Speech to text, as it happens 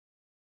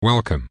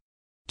Welcome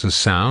to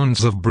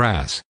Sounds of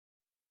Brass.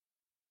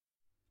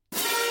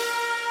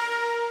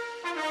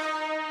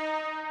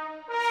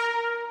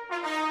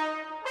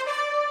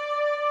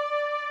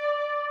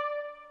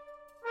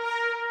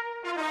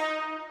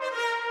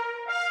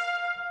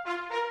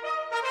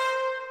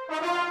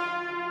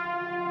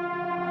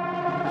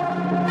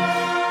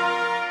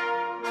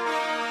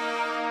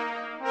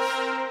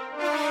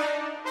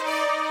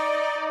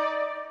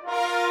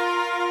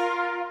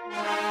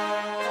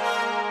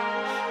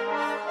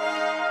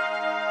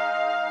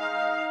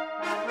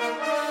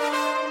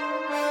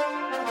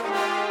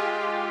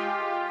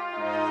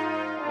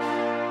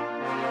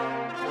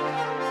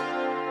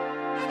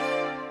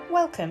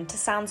 Welcome to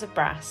Sounds of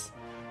Brass.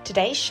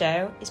 Today's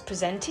show is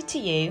presented to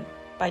you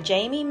by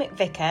Jamie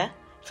McVicker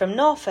from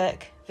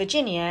Norfolk,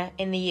 Virginia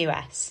in the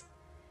US.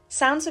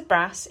 Sounds of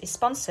Brass is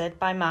sponsored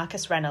by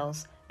Marcus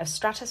Reynolds of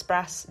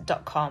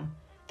StratosBrass.com,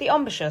 the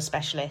embouchure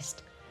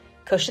specialist.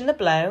 Cushion the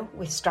blow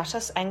with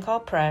Stratos Encore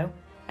Pro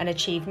and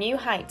achieve new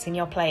heights in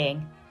your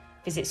playing.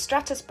 Visit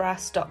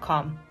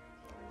StratosBrass.com.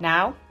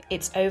 Now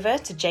it's over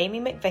to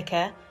Jamie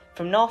McVicker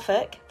from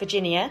Norfolk,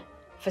 Virginia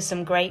for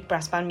some great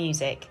brass band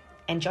music.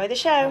 Enjoy the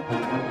show.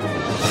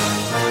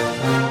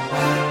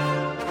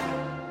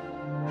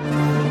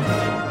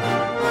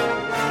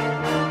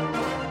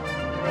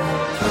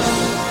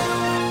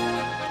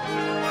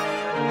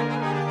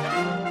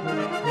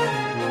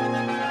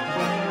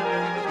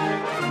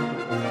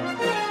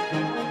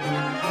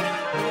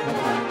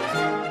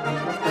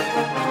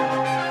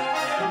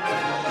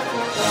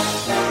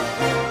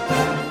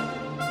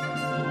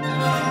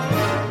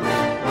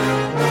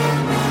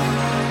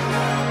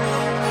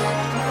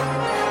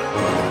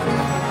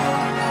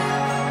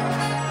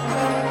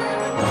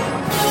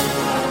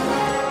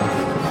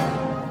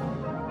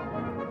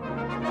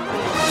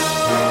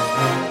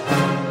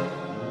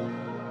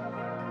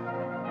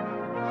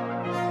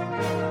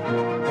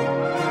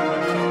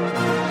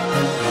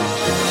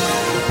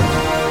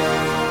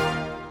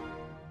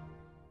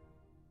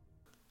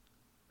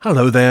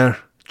 Hello there,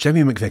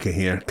 Jamie McVicker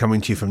here, coming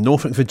to you from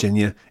Norfolk,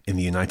 Virginia in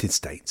the United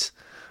States.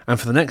 And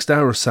for the next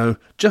hour or so,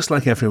 just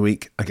like every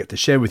week, I get to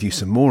share with you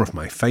some more of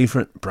my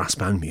favourite brass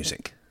band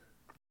music.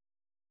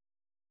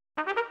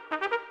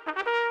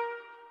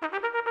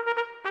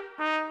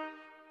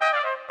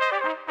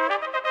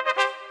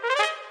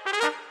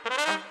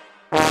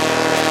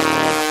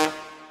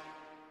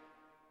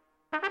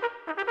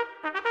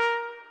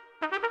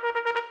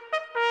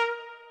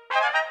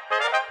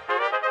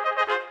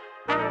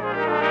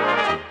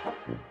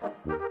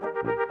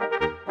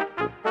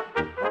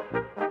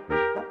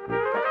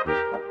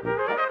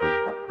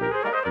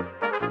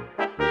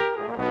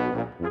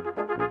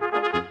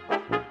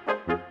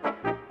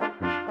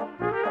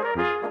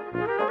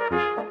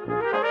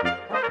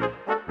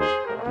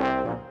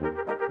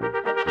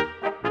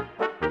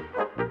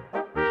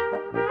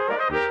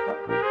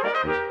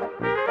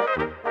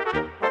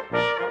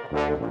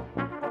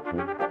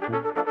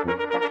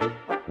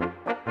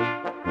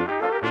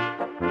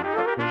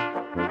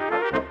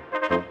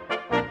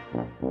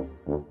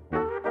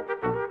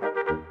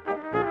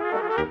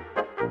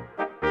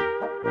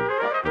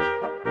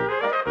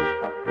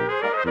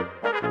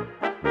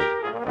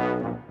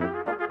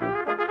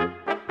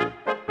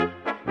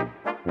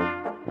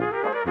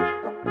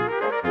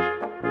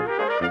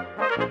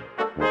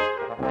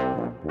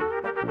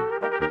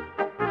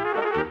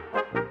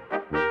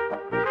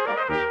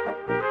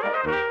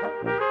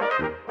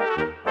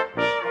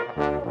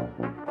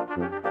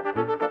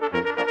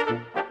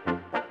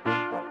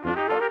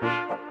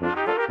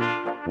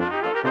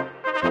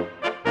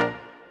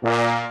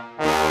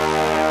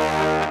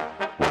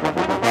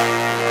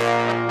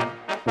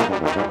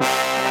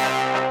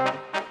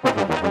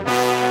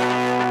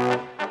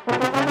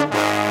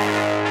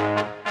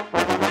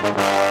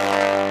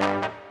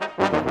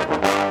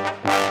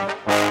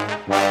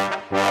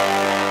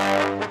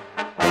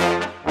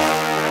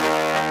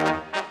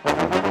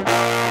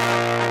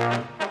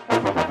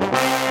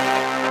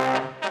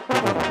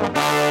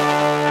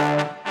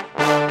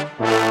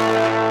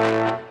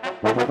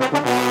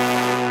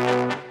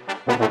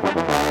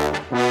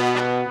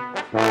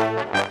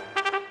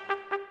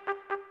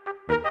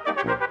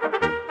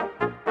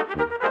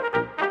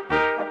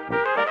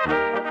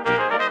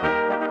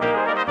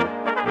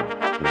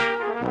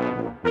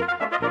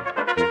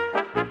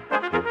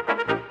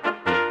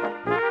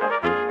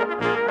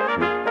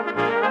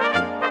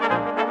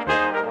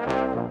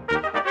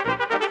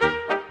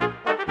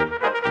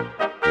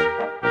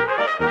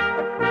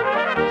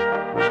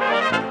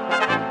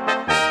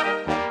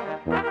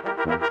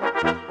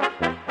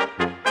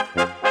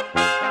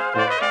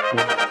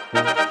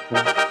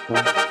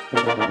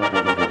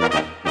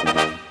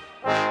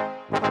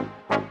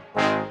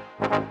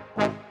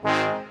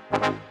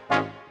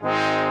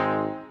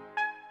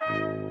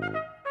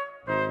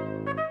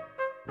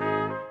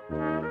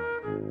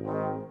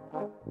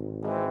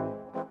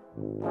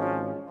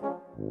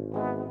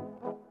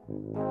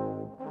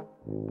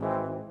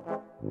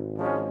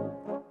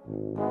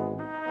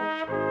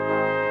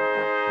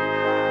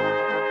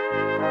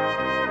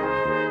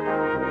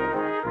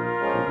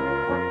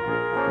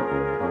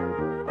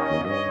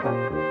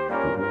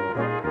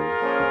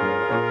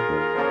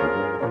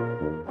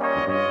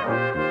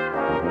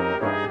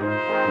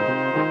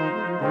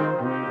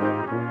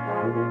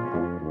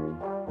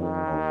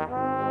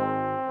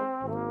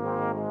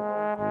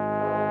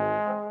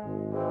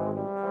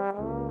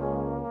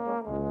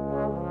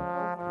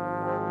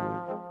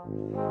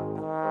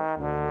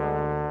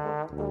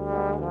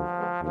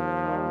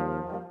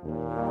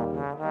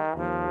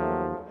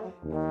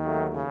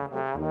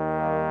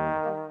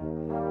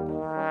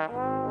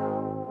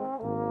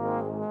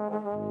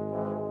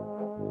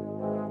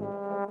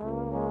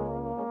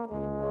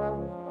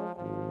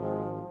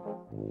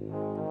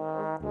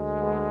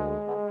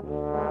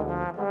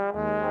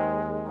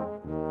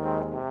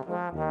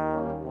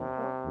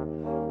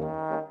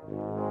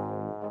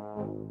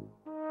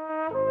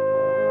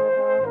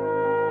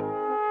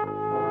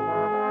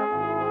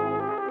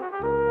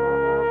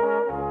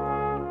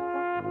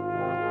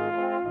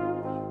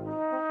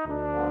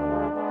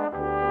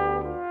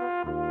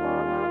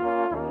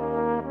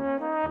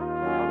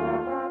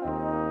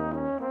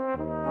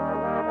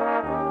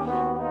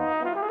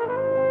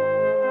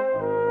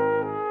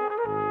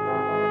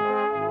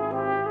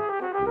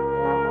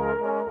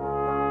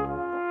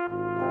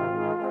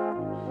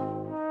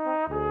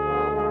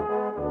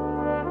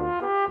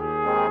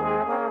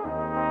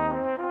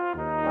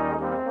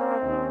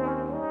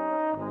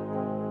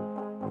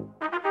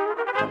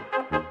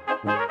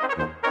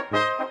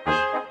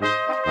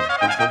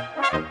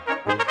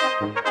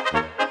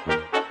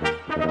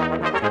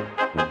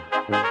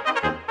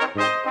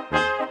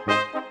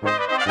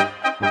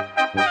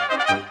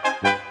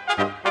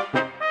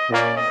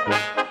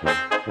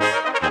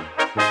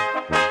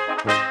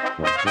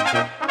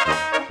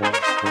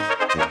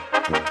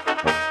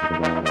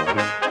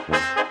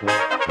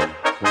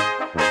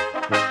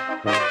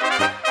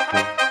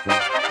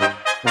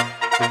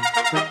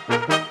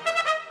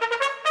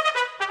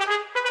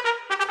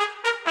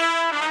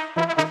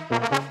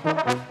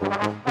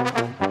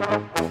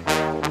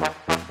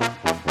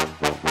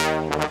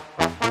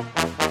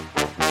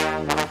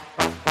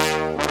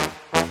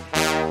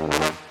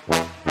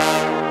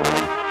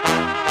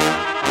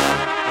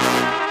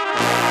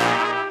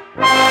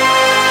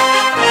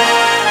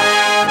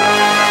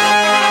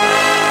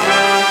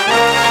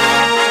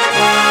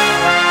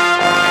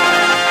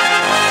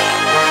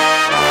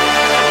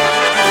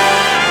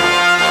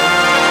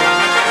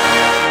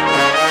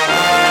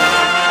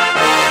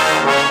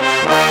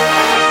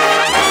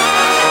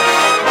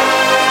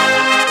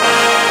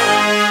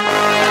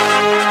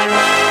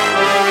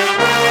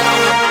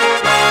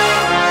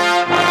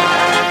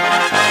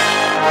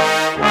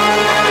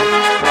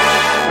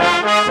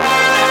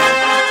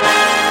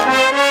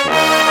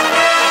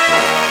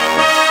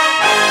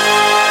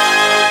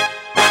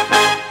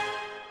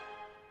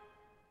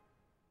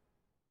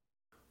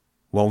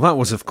 Well, that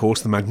was, of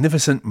course, the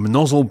magnificent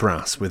Mnozil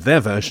Brass with their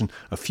version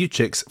of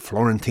Fuchsic's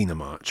Florentina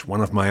March,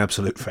 one of my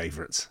absolute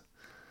favourites.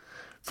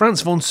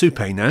 Franz von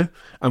Suppé now,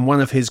 and one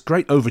of his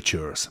great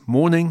overtures,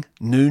 Morning,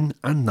 Noon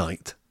and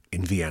Night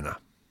in Vienna.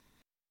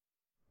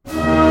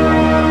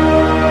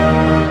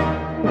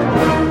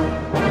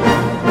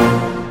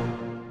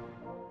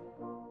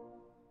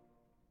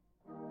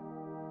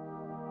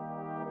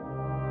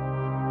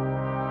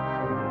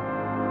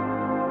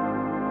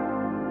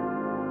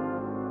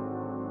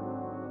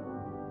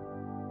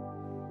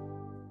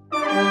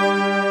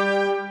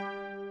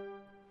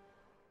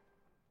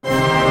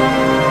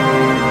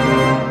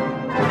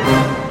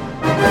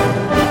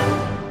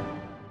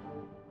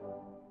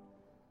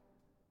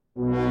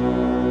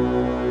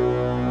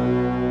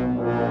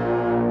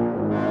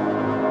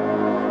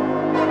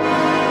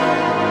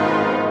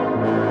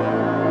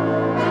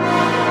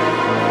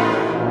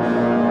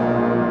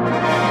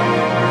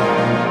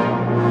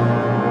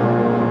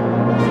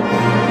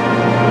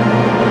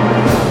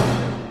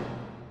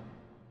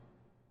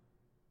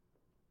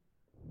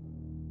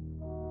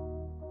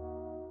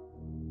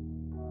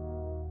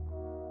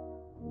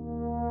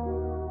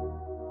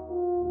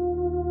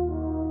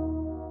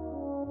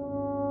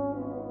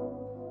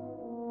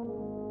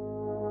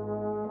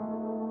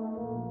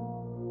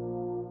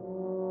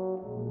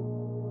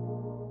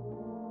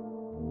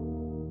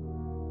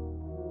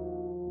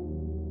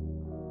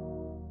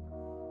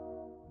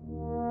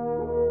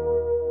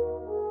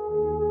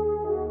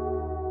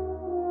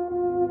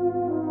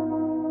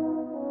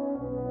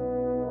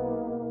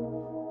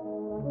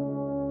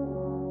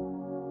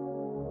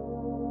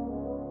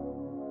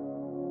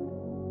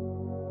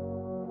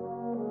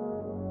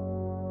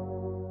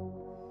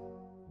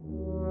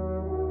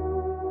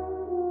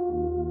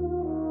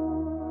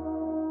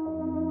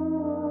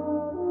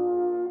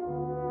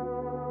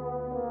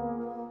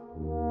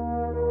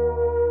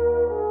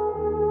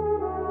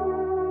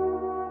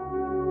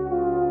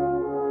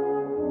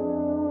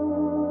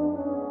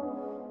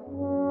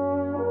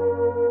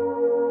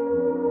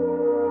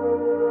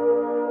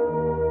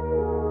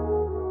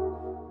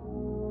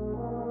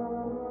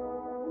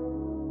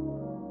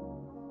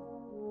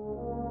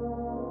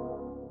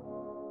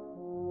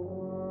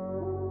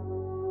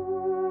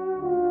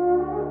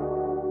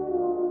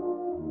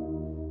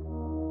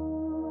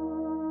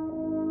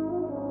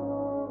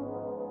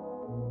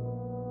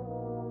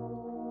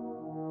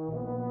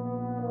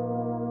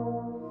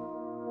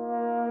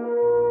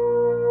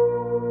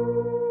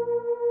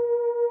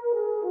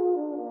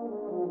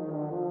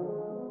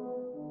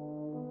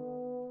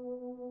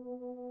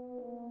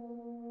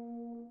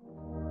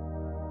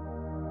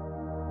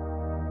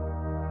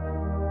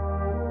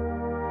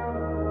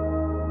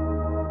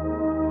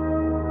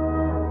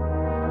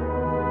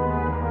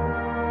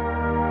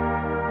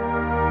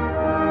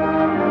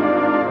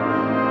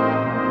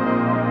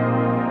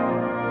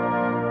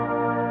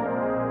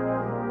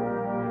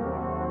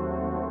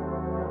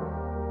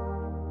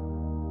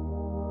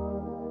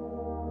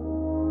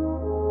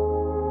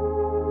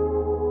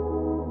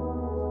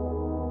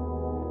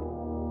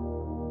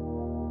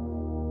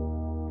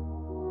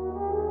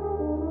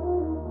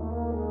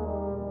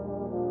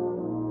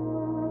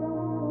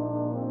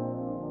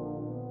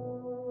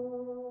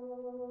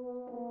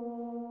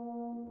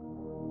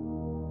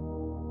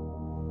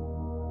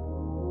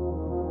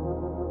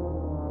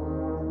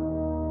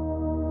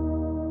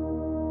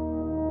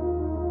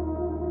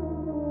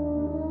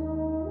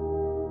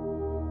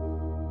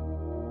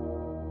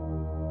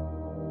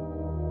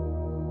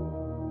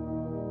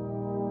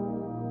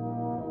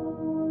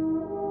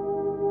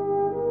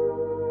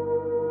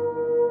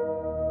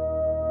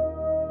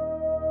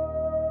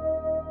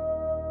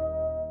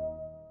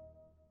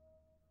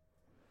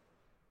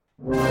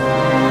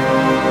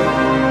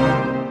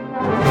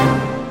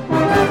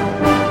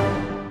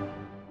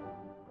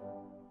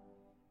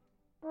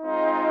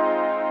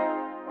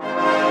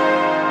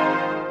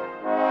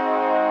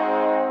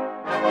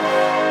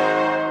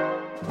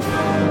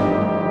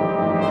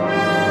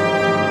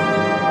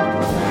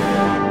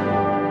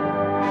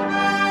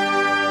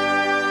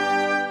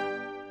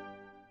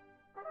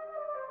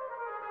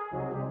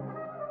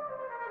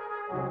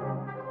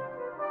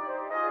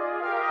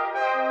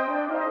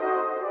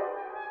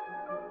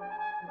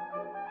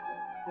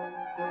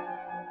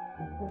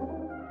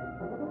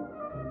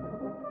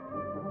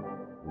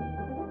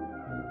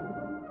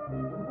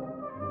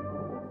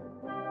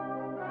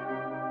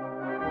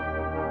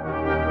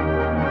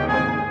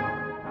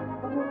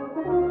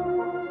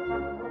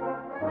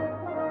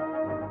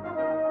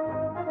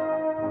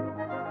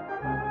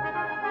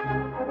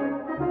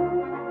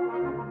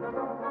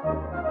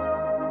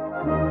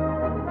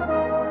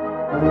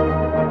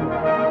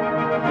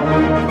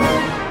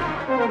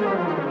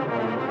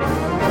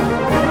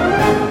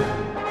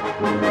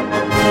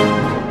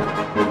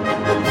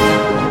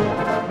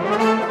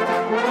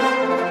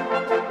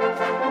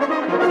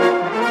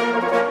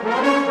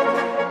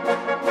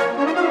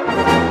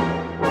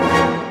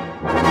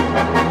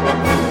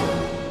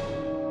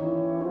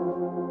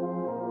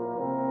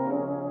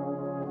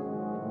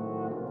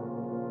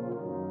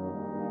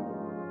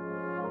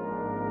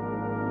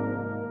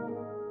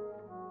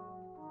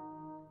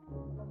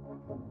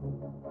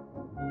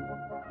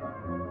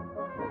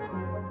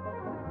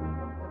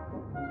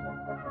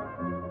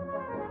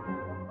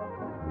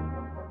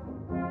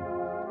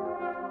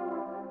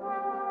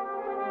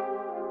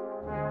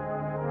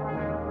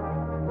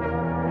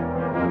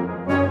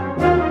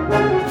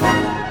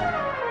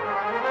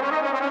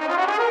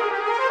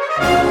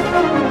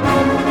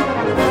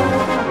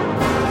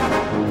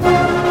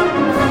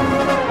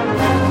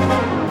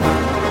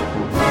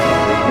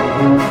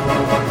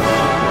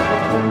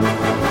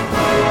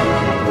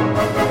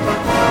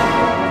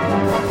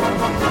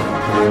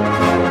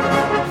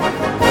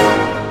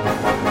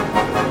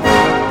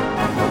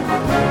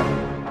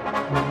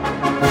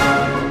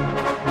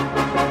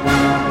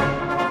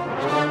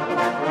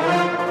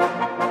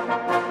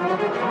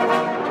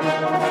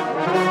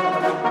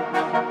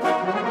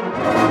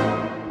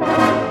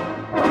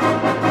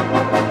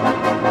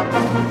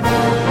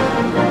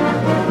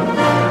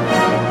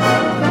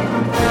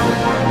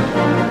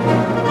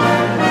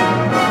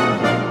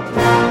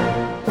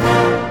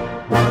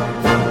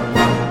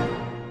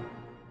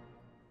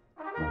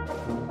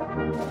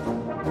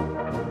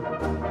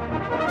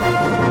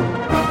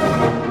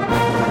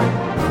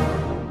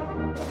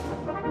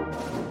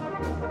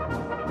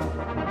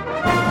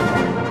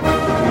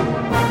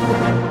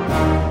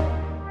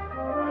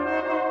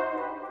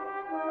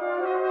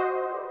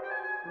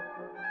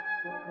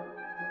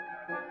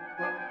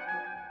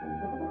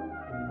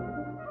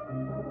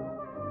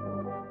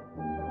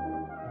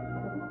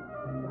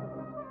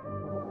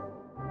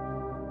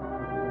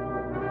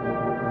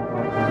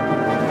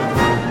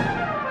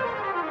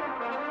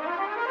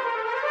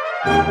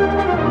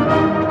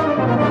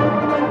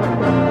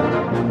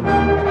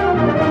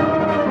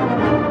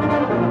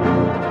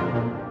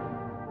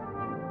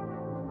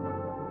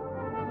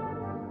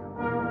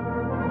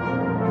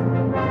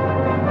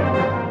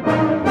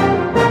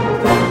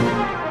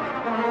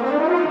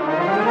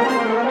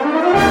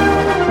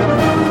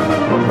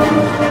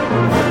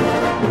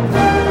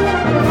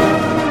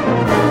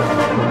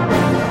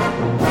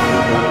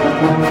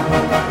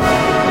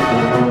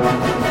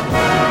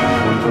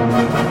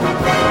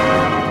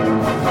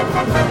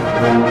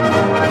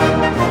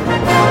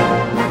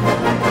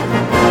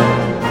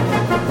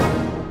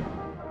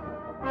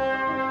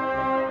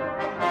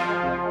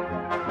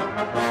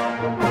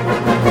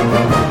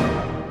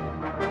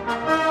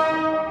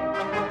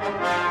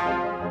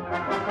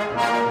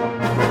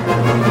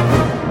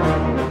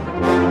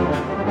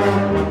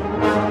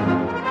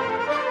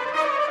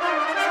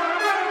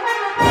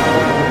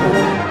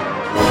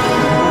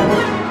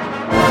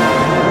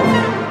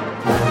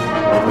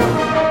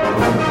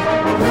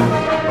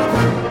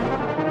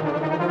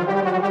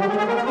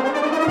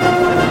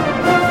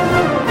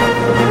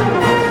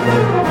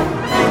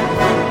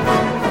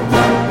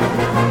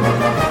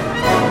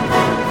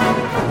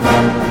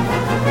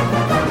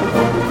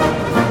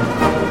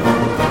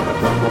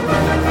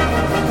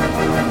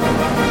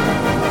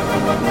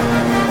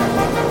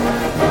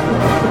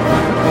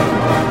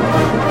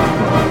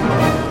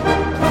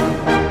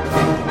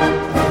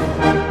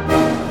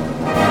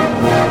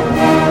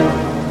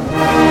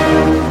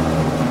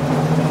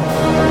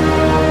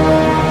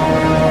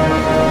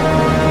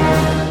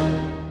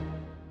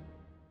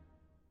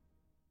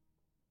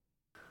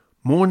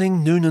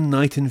 Morning, Noon and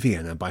Night in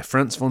Vienna by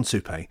Franz von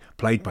Suppe,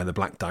 played by the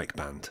Black Dyke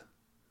Band.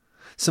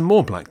 Some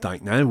more Black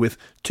Dyke now, with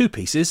 2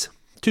 pieces,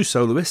 2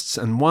 soloists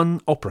and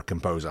 1 opera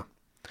composer.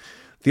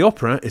 The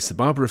opera is The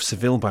Barber of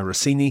Seville by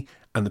Rossini,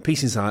 and the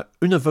pieces are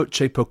Una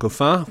voce poco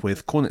fa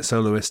with cornet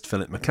soloist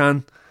Philip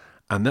McCann,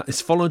 and that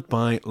is followed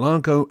by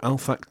Largo al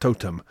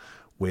Factotum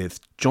with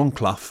John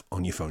Clough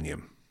on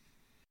euphonium.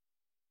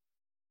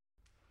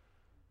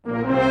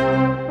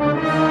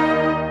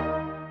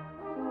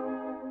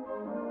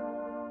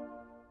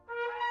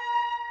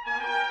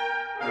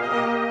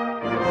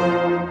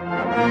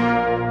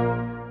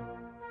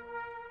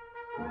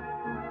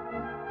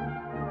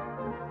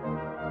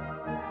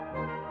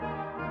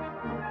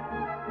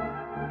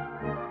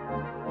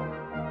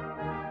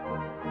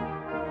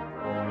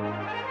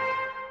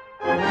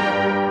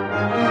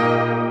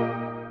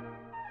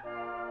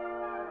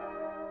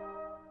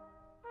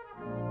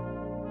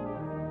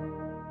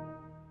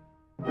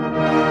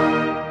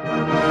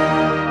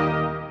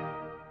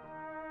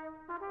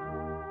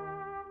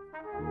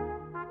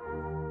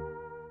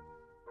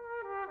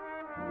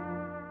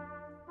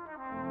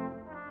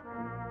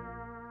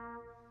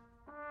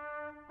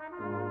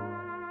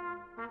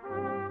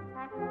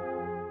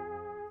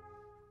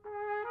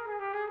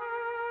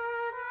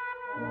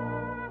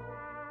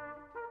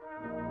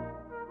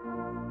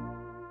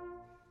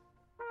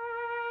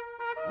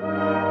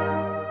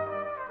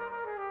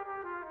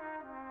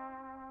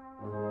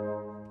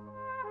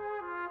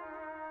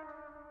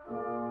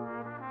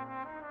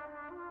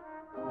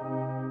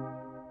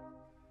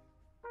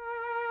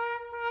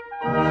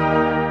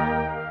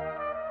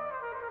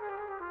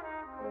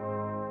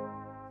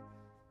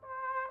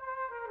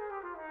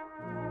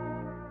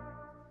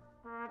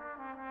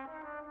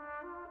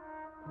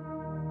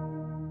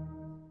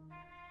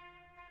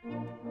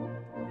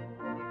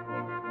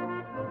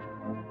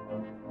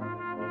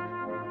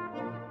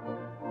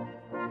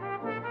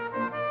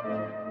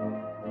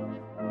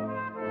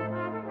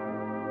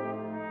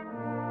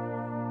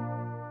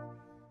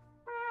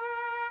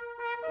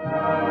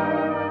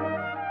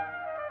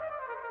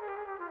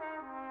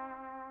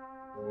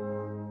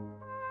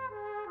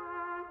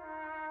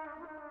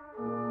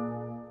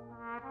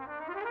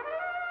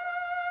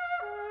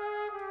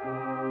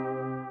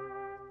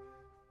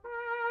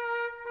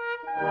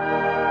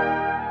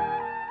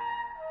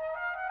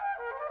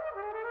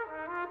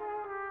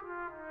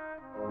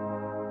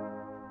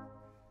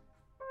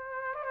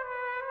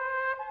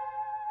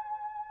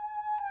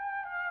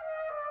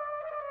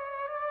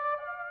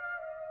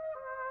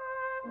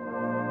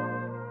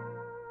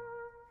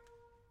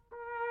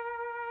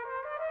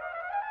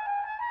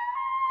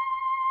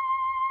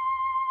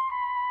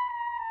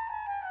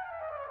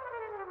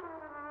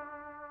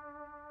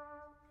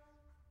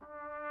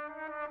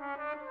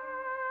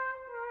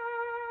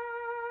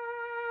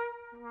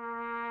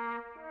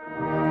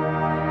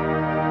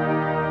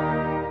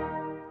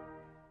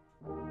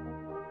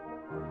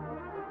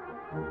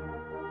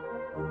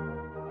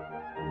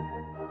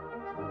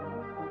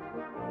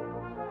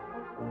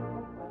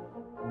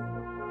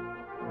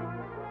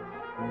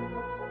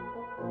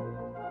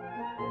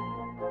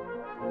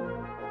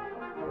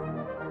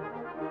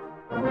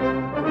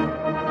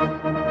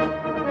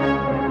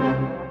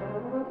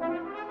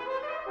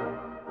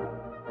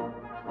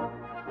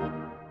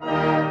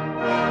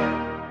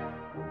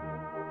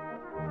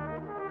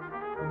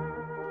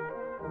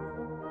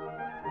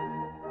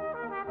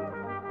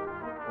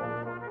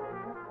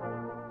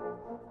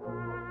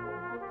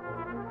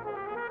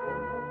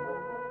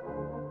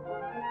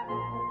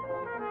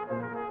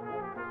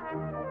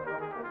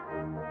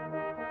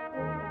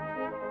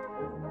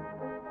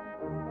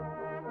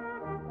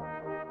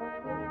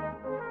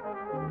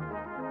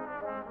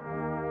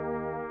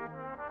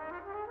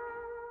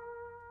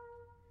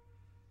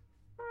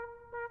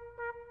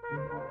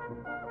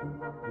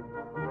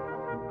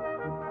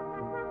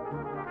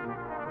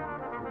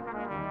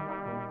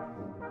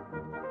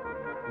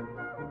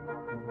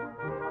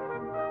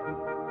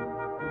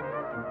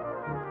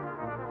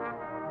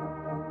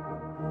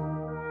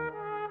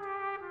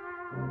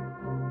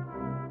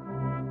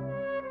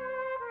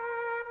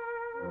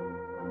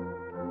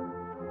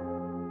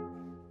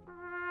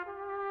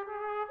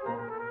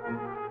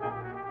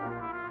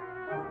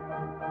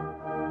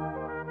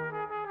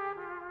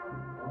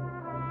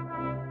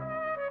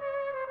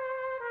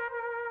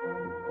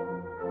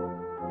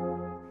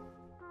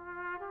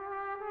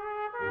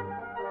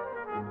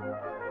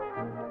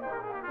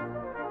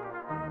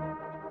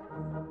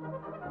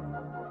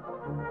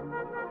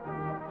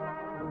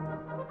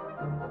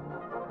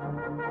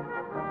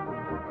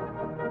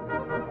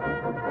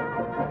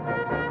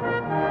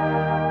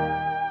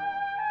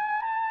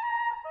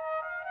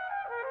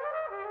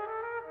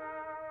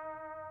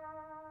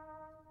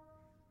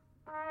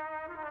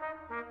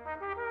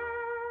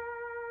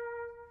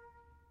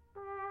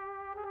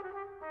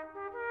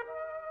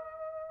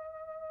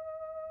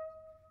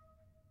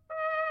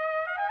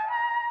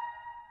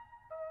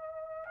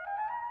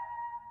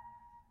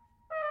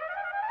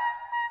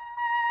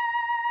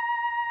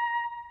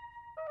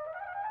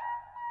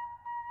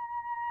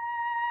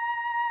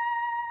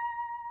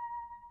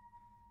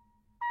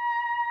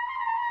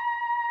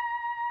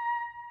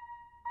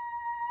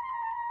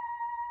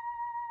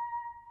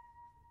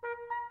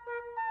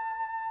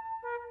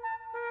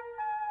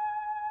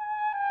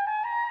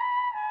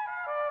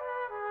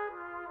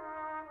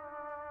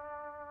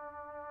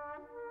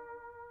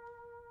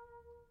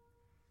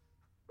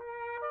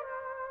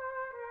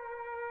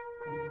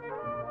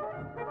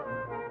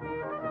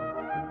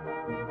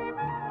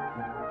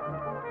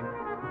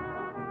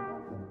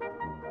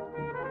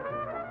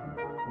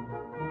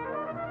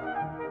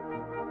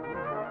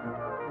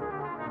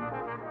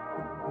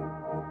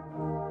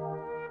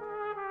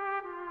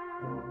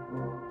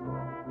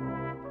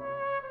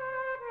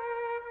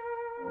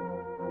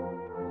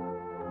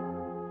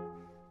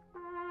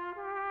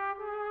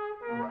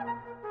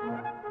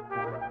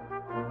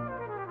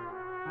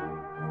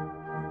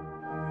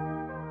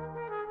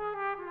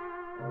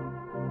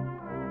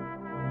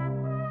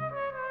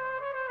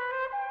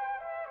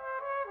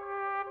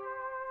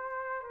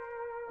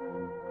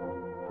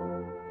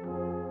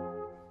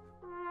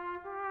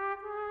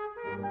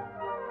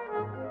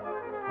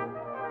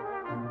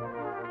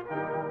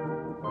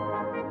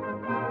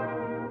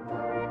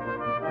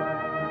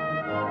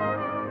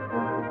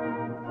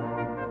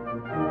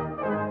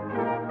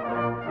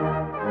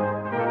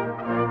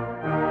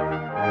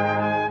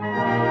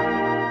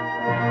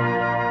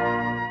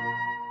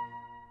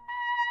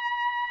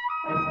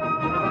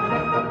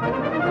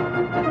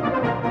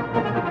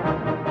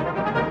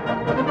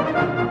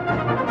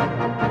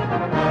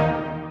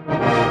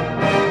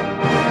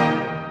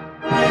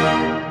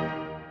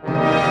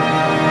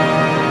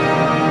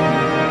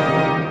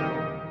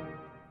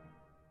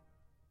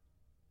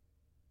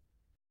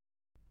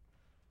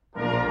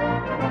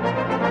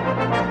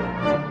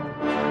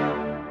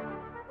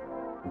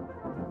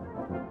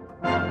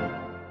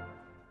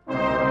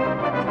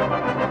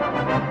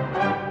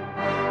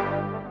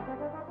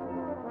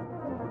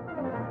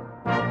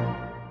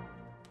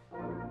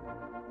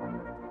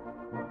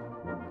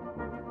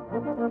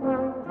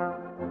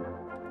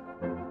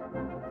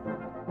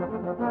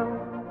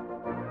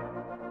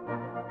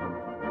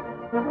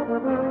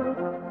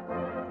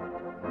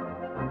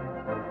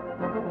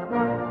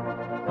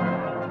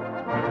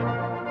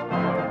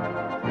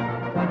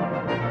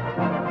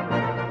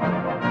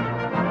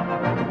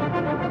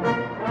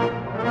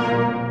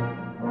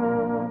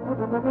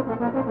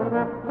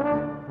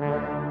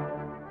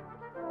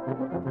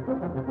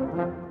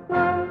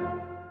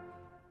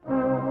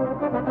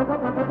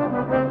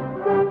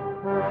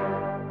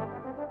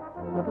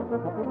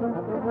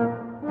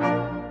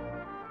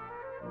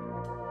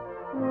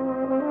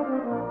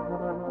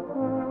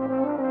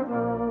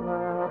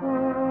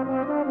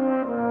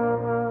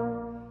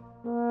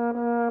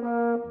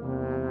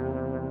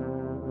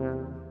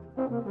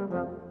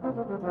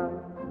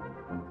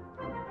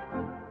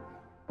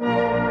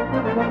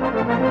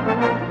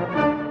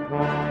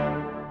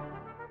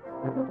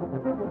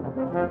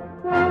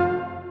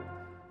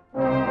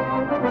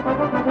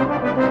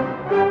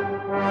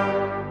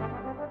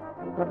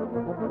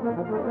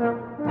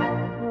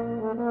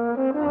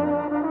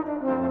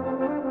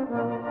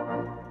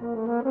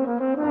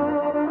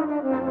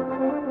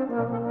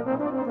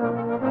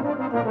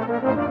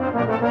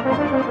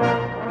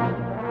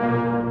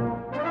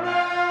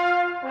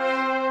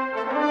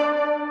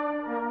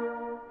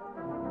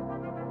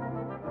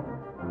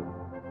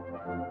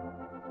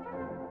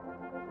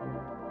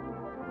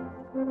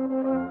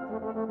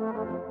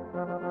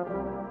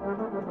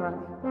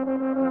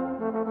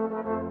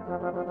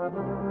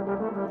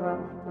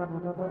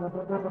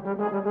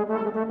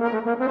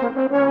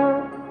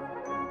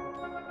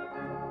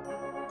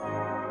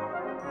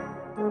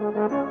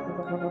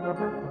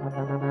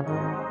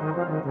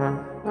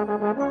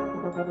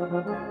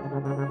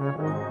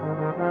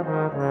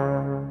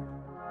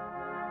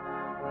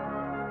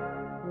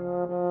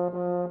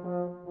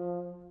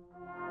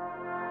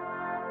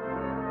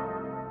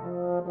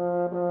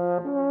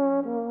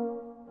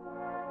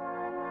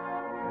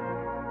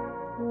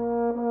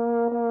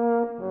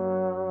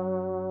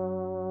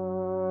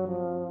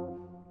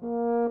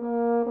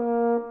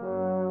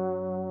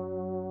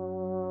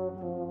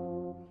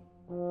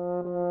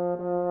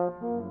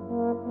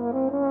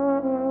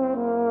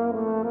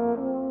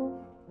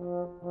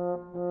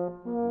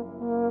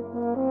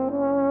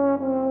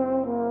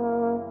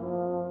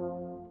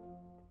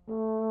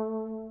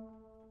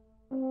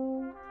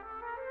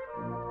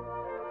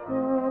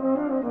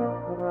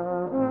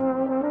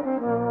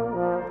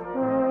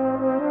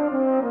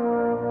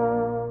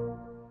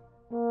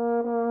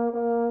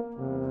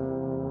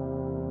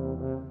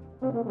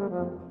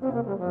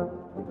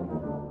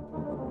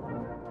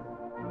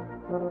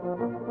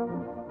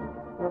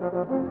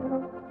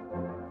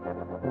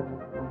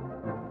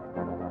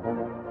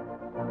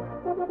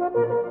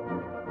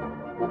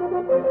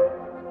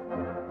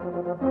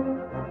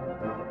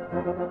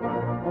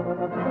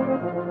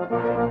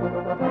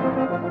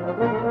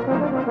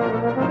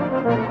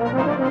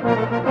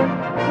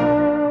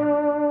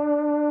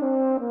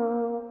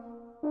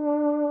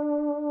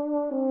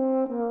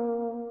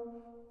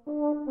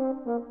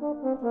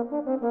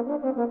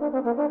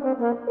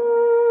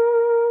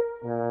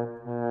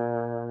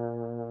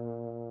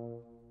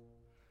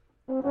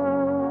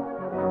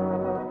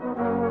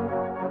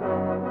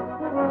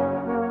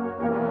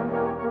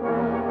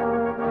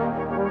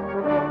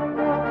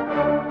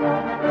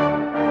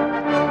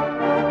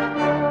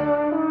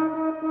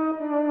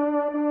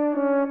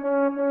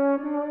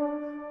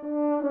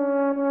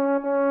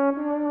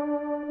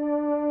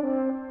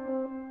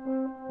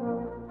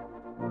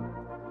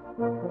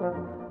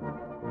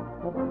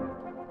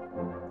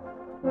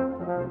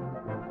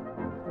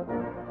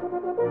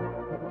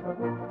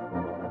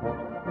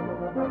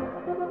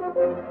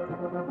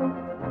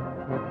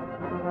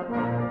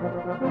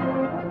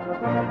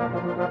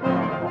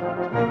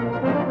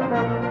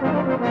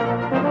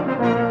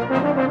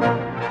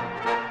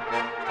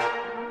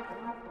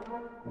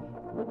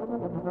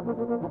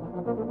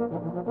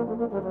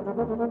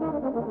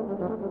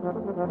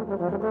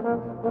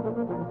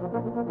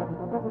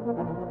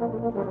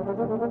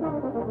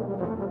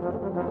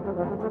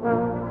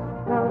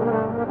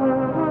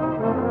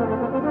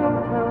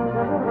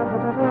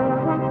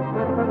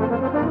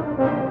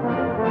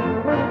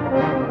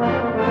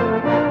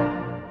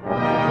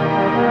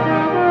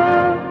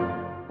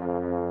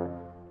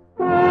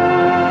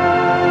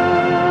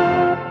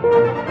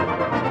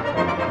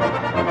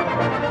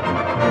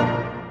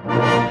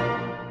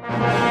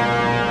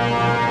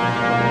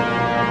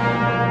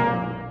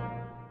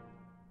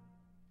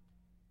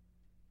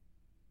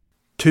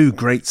 Two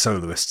great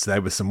soloists there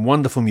with some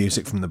wonderful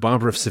music from The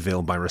Barber of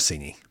Seville by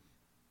Rossini.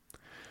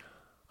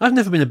 I've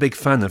never been a big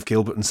fan of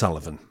Gilbert and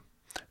Sullivan.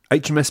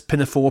 HMS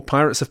Pinafore,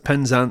 Pirates of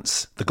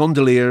Penzance, The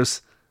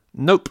Gondoliers,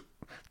 nope,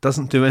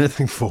 doesn't do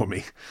anything for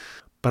me.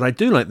 But I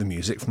do like the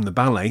music from the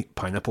ballet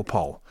Pineapple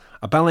Poll,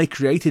 a ballet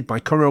created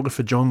by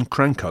choreographer John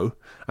Cranko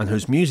and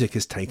whose music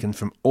is taken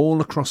from all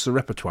across the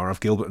repertoire of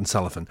Gilbert and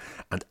Sullivan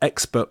and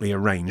expertly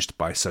arranged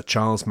by Sir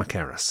Charles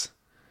Mackerras.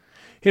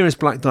 Here is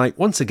Black Dyke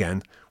once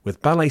again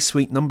with Ballet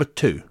Suite No.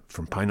 2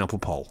 from Pineapple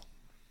Poll.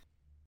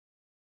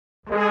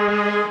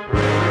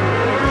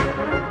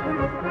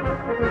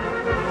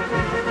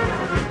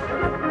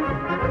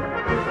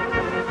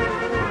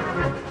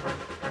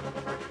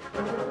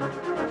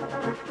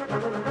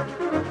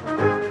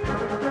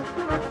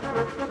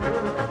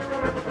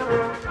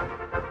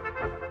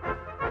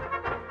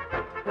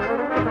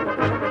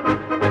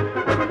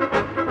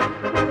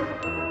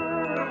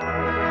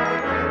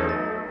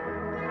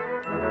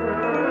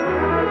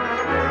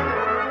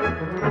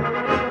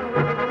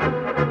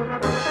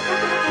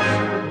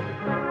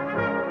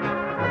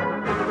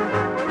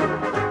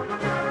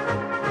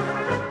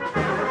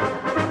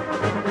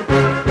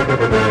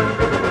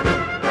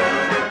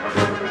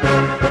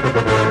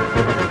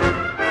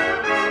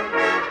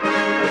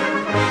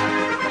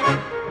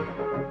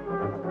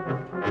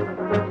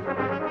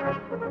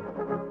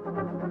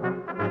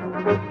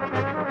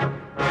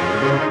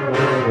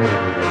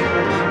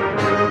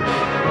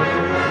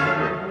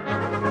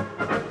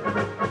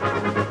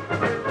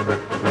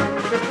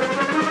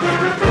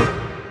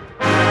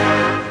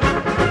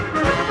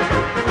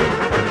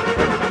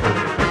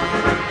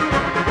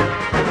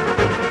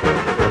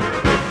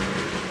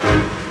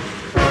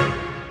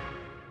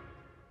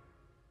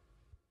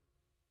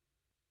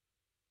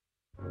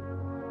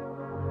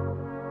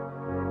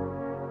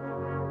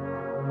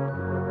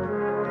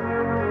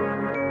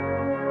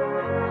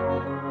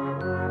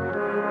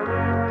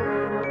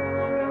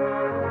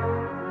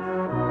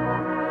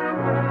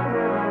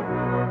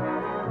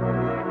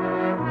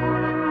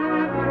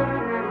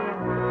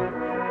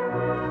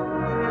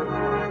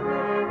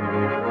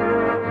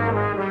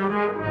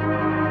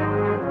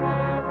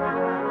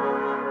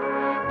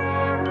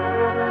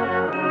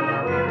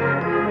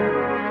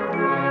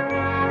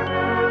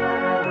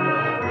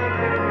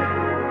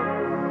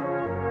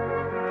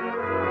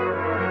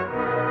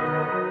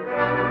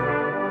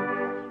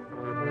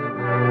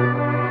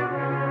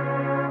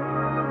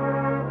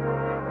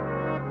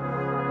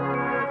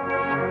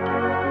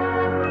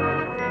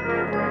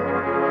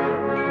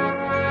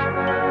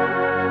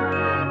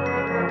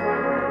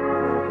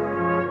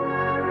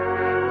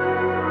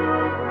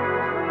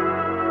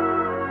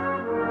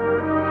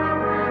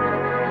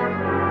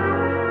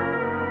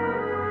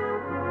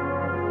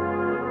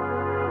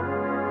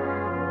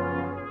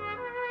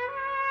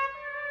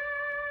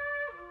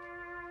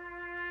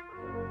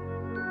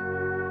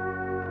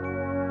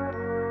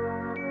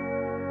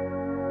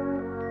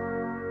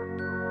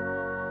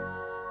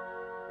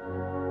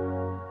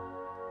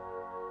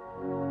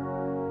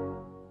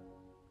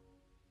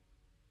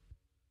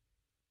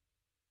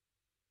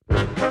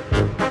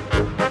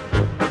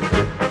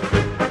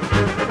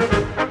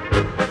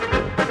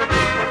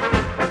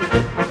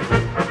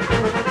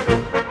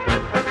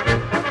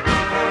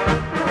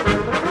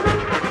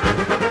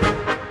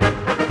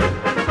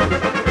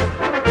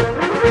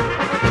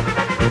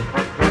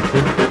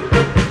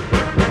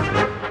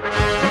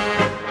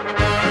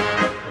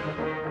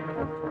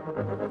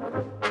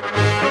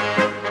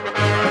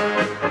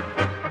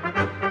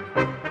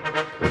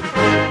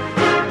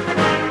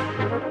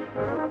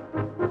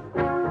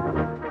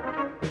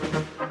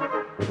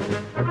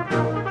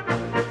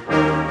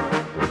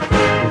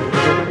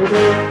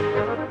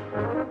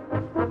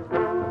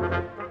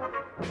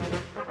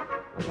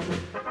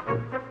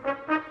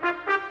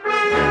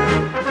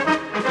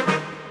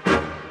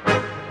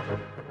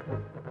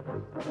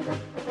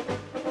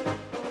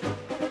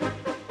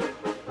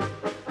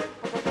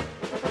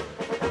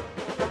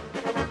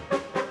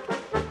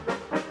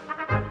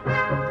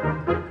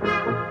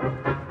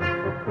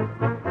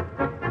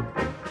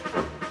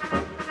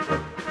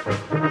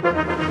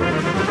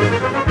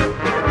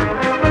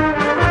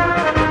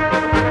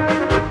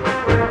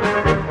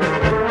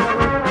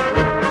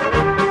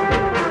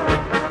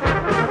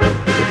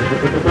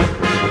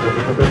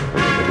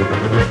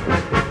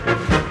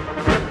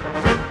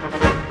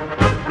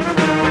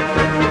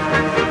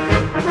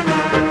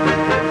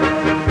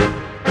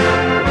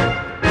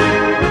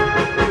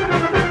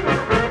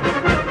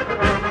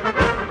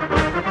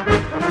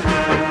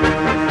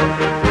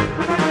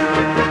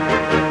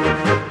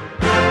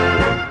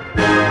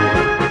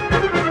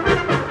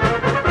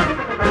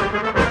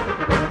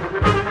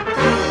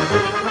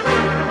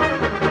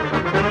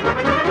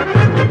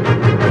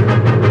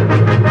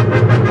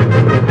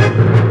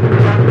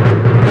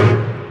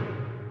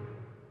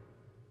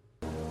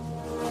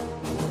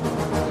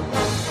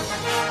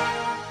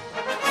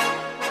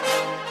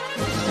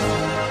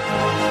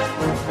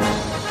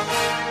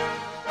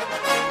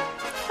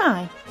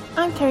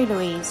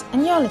 Thomas,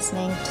 and you're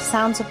listening to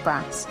Sounds of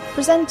Brass,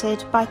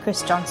 presented by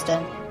Chris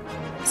Johnston.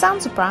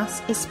 Sounds of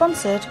Brass is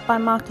sponsored by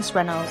Marcus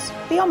Reynolds,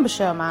 the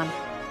embouchure man.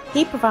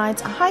 He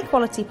provides a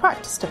high-quality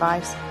practice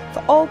device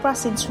for all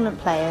brass instrument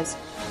players,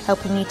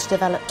 helping you to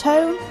develop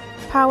tone,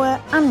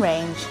 power and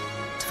range.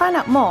 To find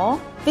out more,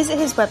 visit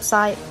his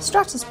website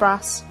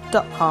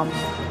stratusbrass.com.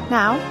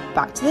 Now,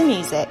 back to the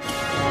music.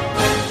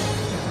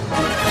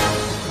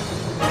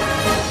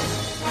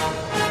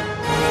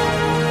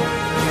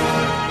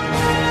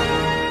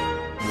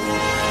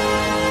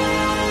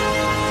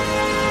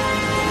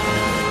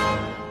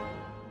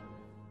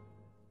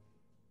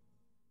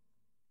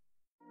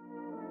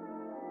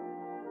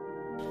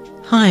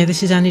 Hi,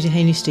 this is Annie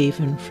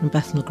Dehaney-Stephen from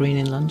Bethnal Green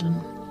in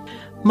London.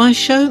 My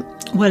show,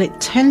 well, it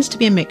tends to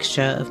be a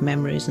mixture of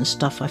memories and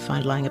stuff I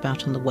find lying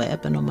about on the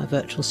web and on my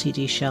virtual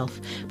CD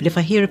shelf, but if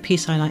I hear a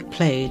piece I like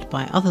played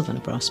by other than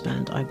a brass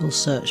band, I will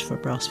search for a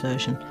brass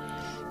version.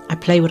 I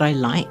play what I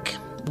like,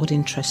 what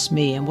interests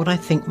me, and what I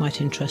think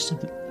might interest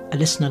a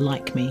listener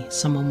like me,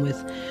 someone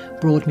with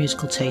broad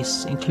musical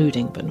tastes,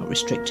 including but not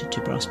restricted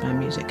to brass band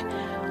music.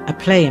 I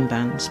play in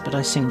bands, but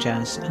I sing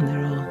jazz, and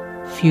there are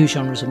few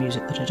genres of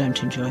music that I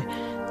don't enjoy,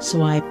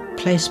 so I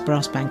place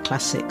brass band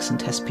classics and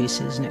test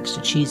pieces next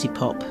to cheesy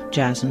pop,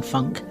 jazz and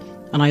funk,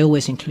 and I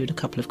always include a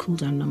couple of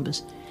cool-down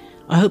numbers.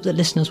 I hope that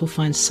listeners will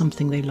find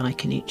something they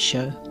like in each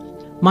show.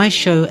 My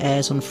show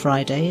airs on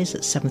Fridays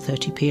at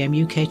 7:30pm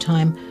UK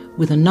time,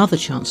 with another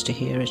chance to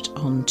hear it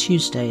on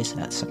Tuesdays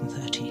at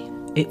 7:30.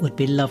 It would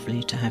be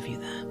lovely to have you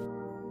there.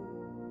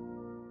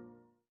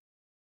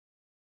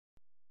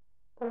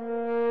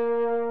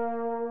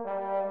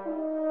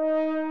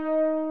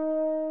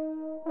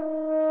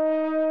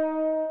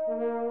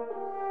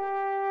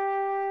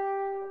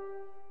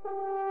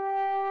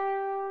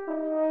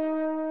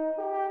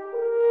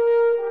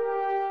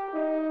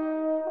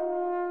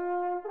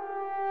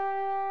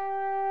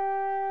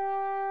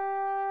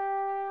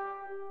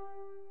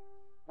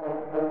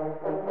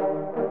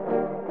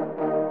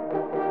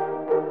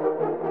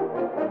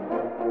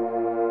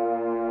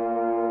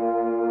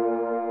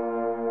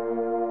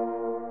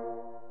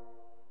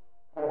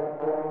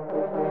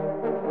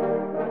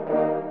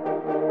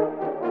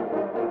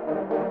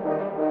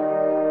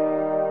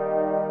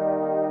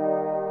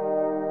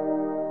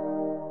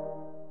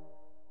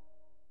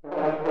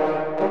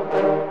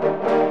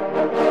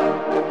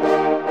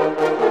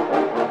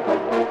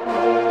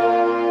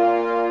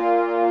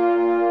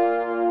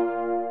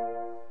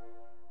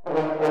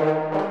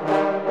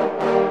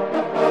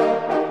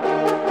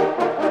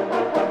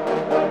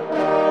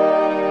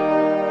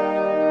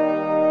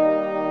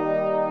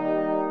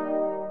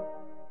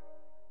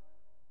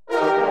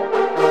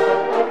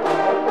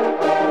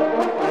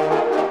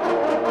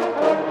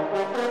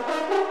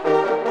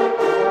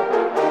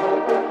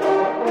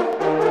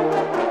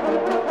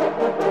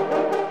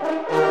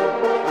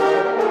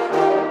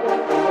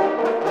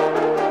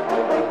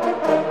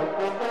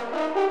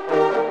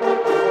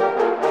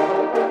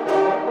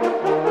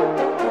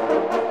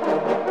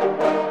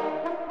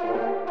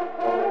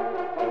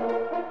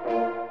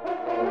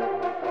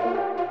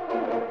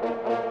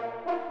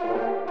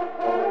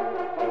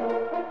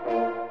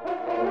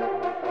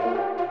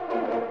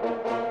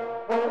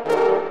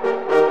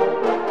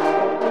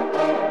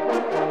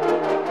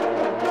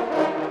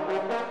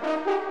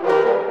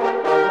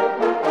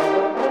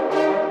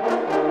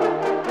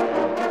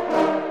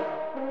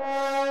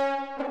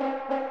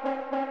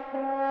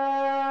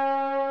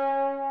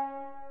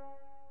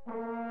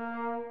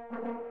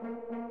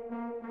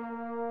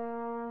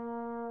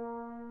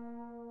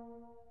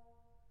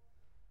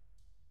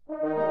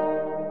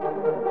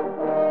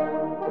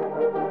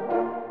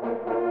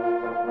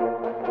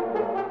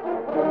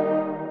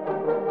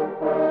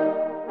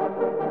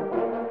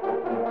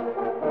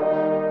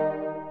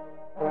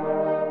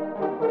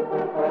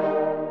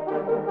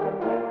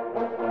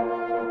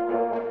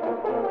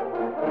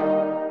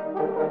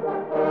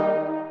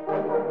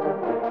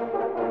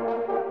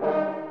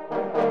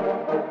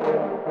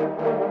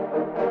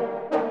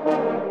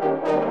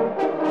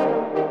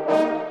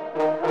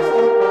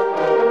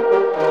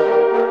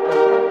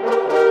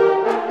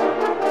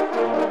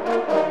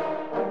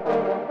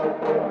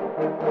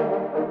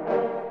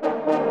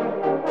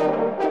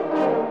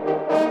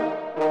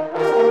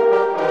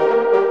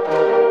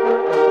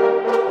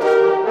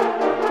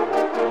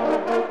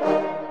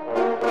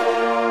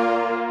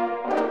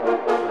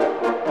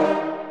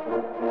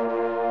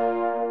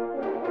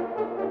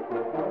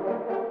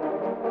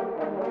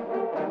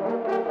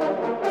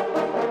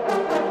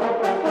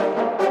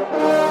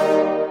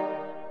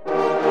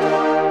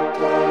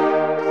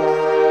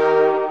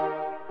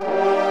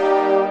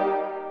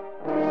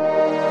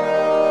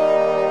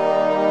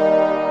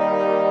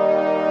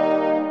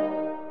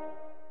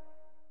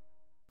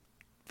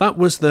 That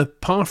was the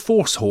Par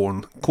Force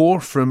Horn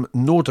Corps from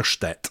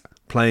Norderstedt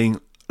playing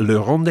Le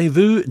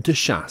Rendezvous de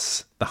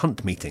Chasse, the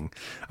hunt meeting,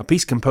 a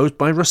piece composed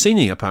by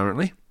Rossini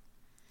apparently.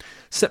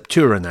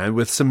 Septura now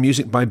with some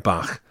music by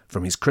Bach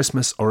from his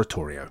Christmas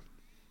oratorio.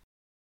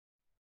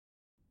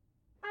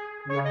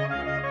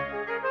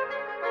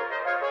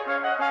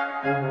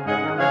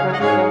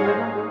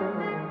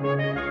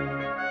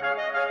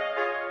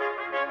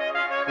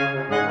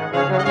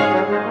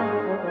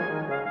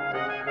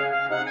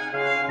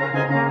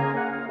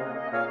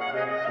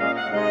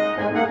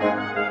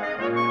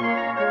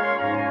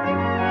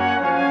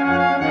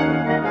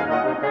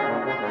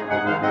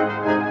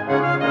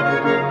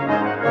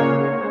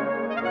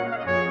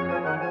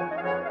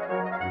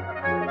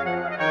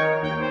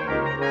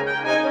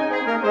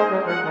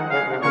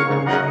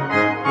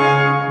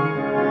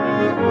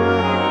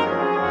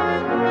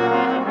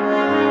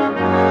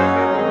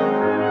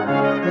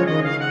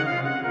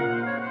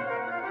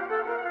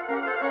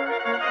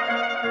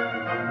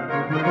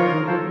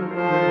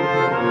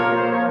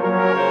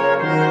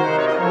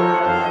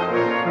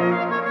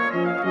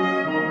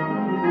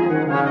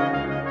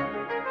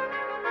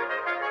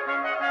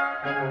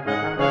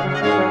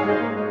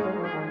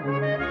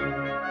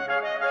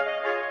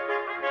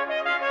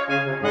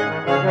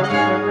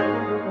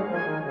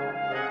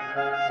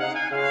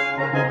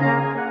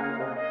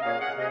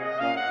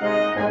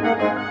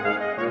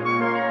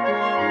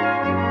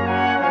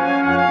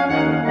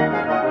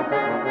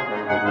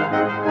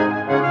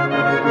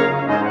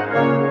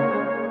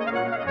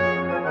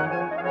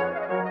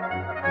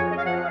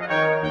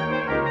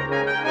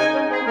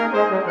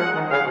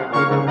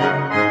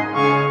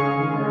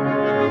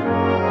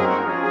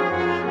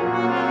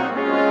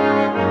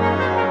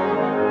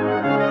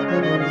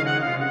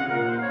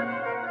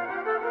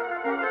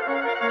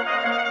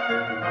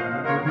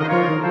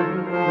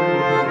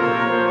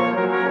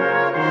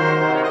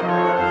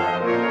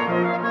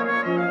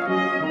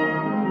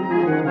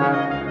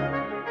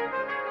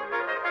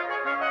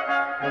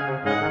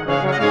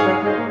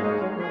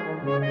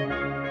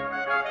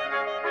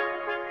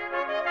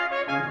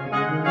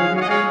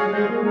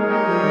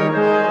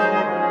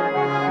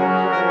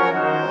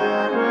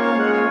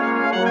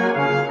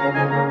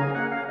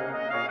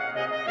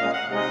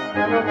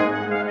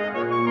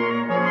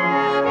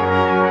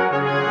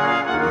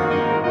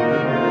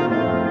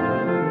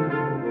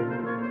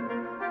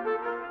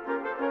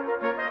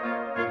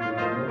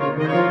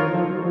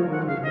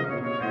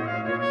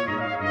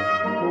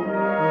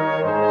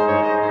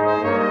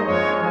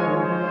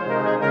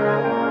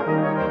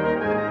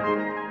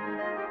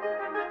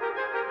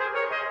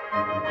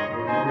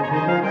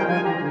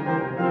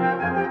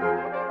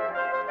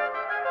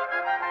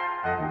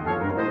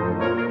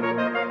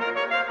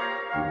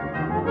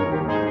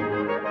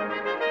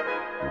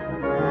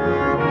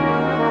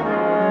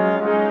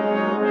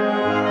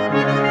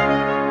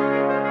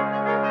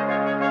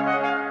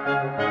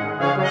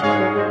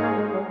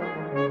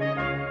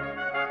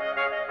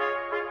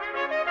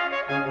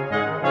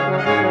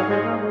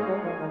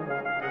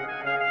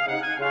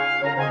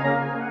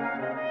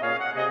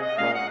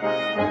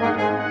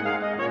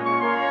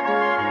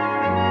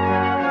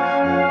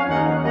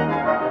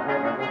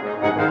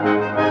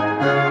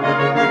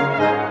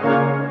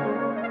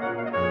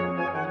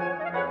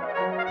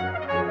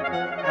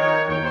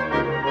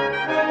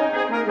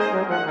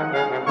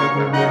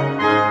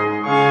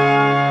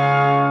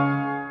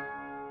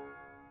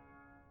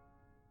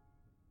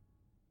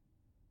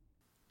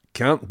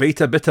 Can't beat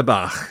a bit of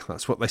Bach,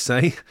 that's what they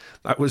say.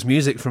 That was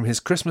music from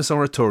his Christmas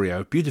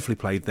oratorio, beautifully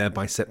played there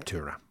by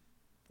Septura.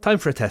 Time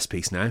for a test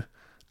piece now,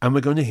 and we're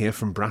going to hear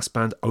from brass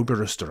band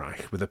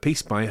Oberösterreich with a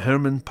piece by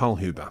Hermann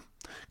Pohlhuber,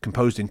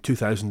 composed in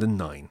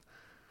 2009.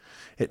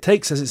 It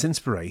takes as its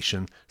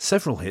inspiration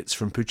several hits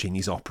from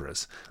Puccini's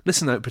operas.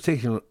 Listen out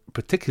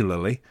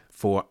particularly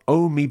for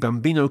O mi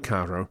bambino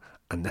caro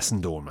and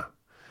Nessun Dorma.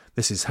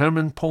 This is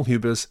Hermann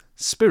Pohlhuber's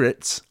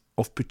Spirits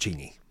of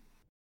Puccini.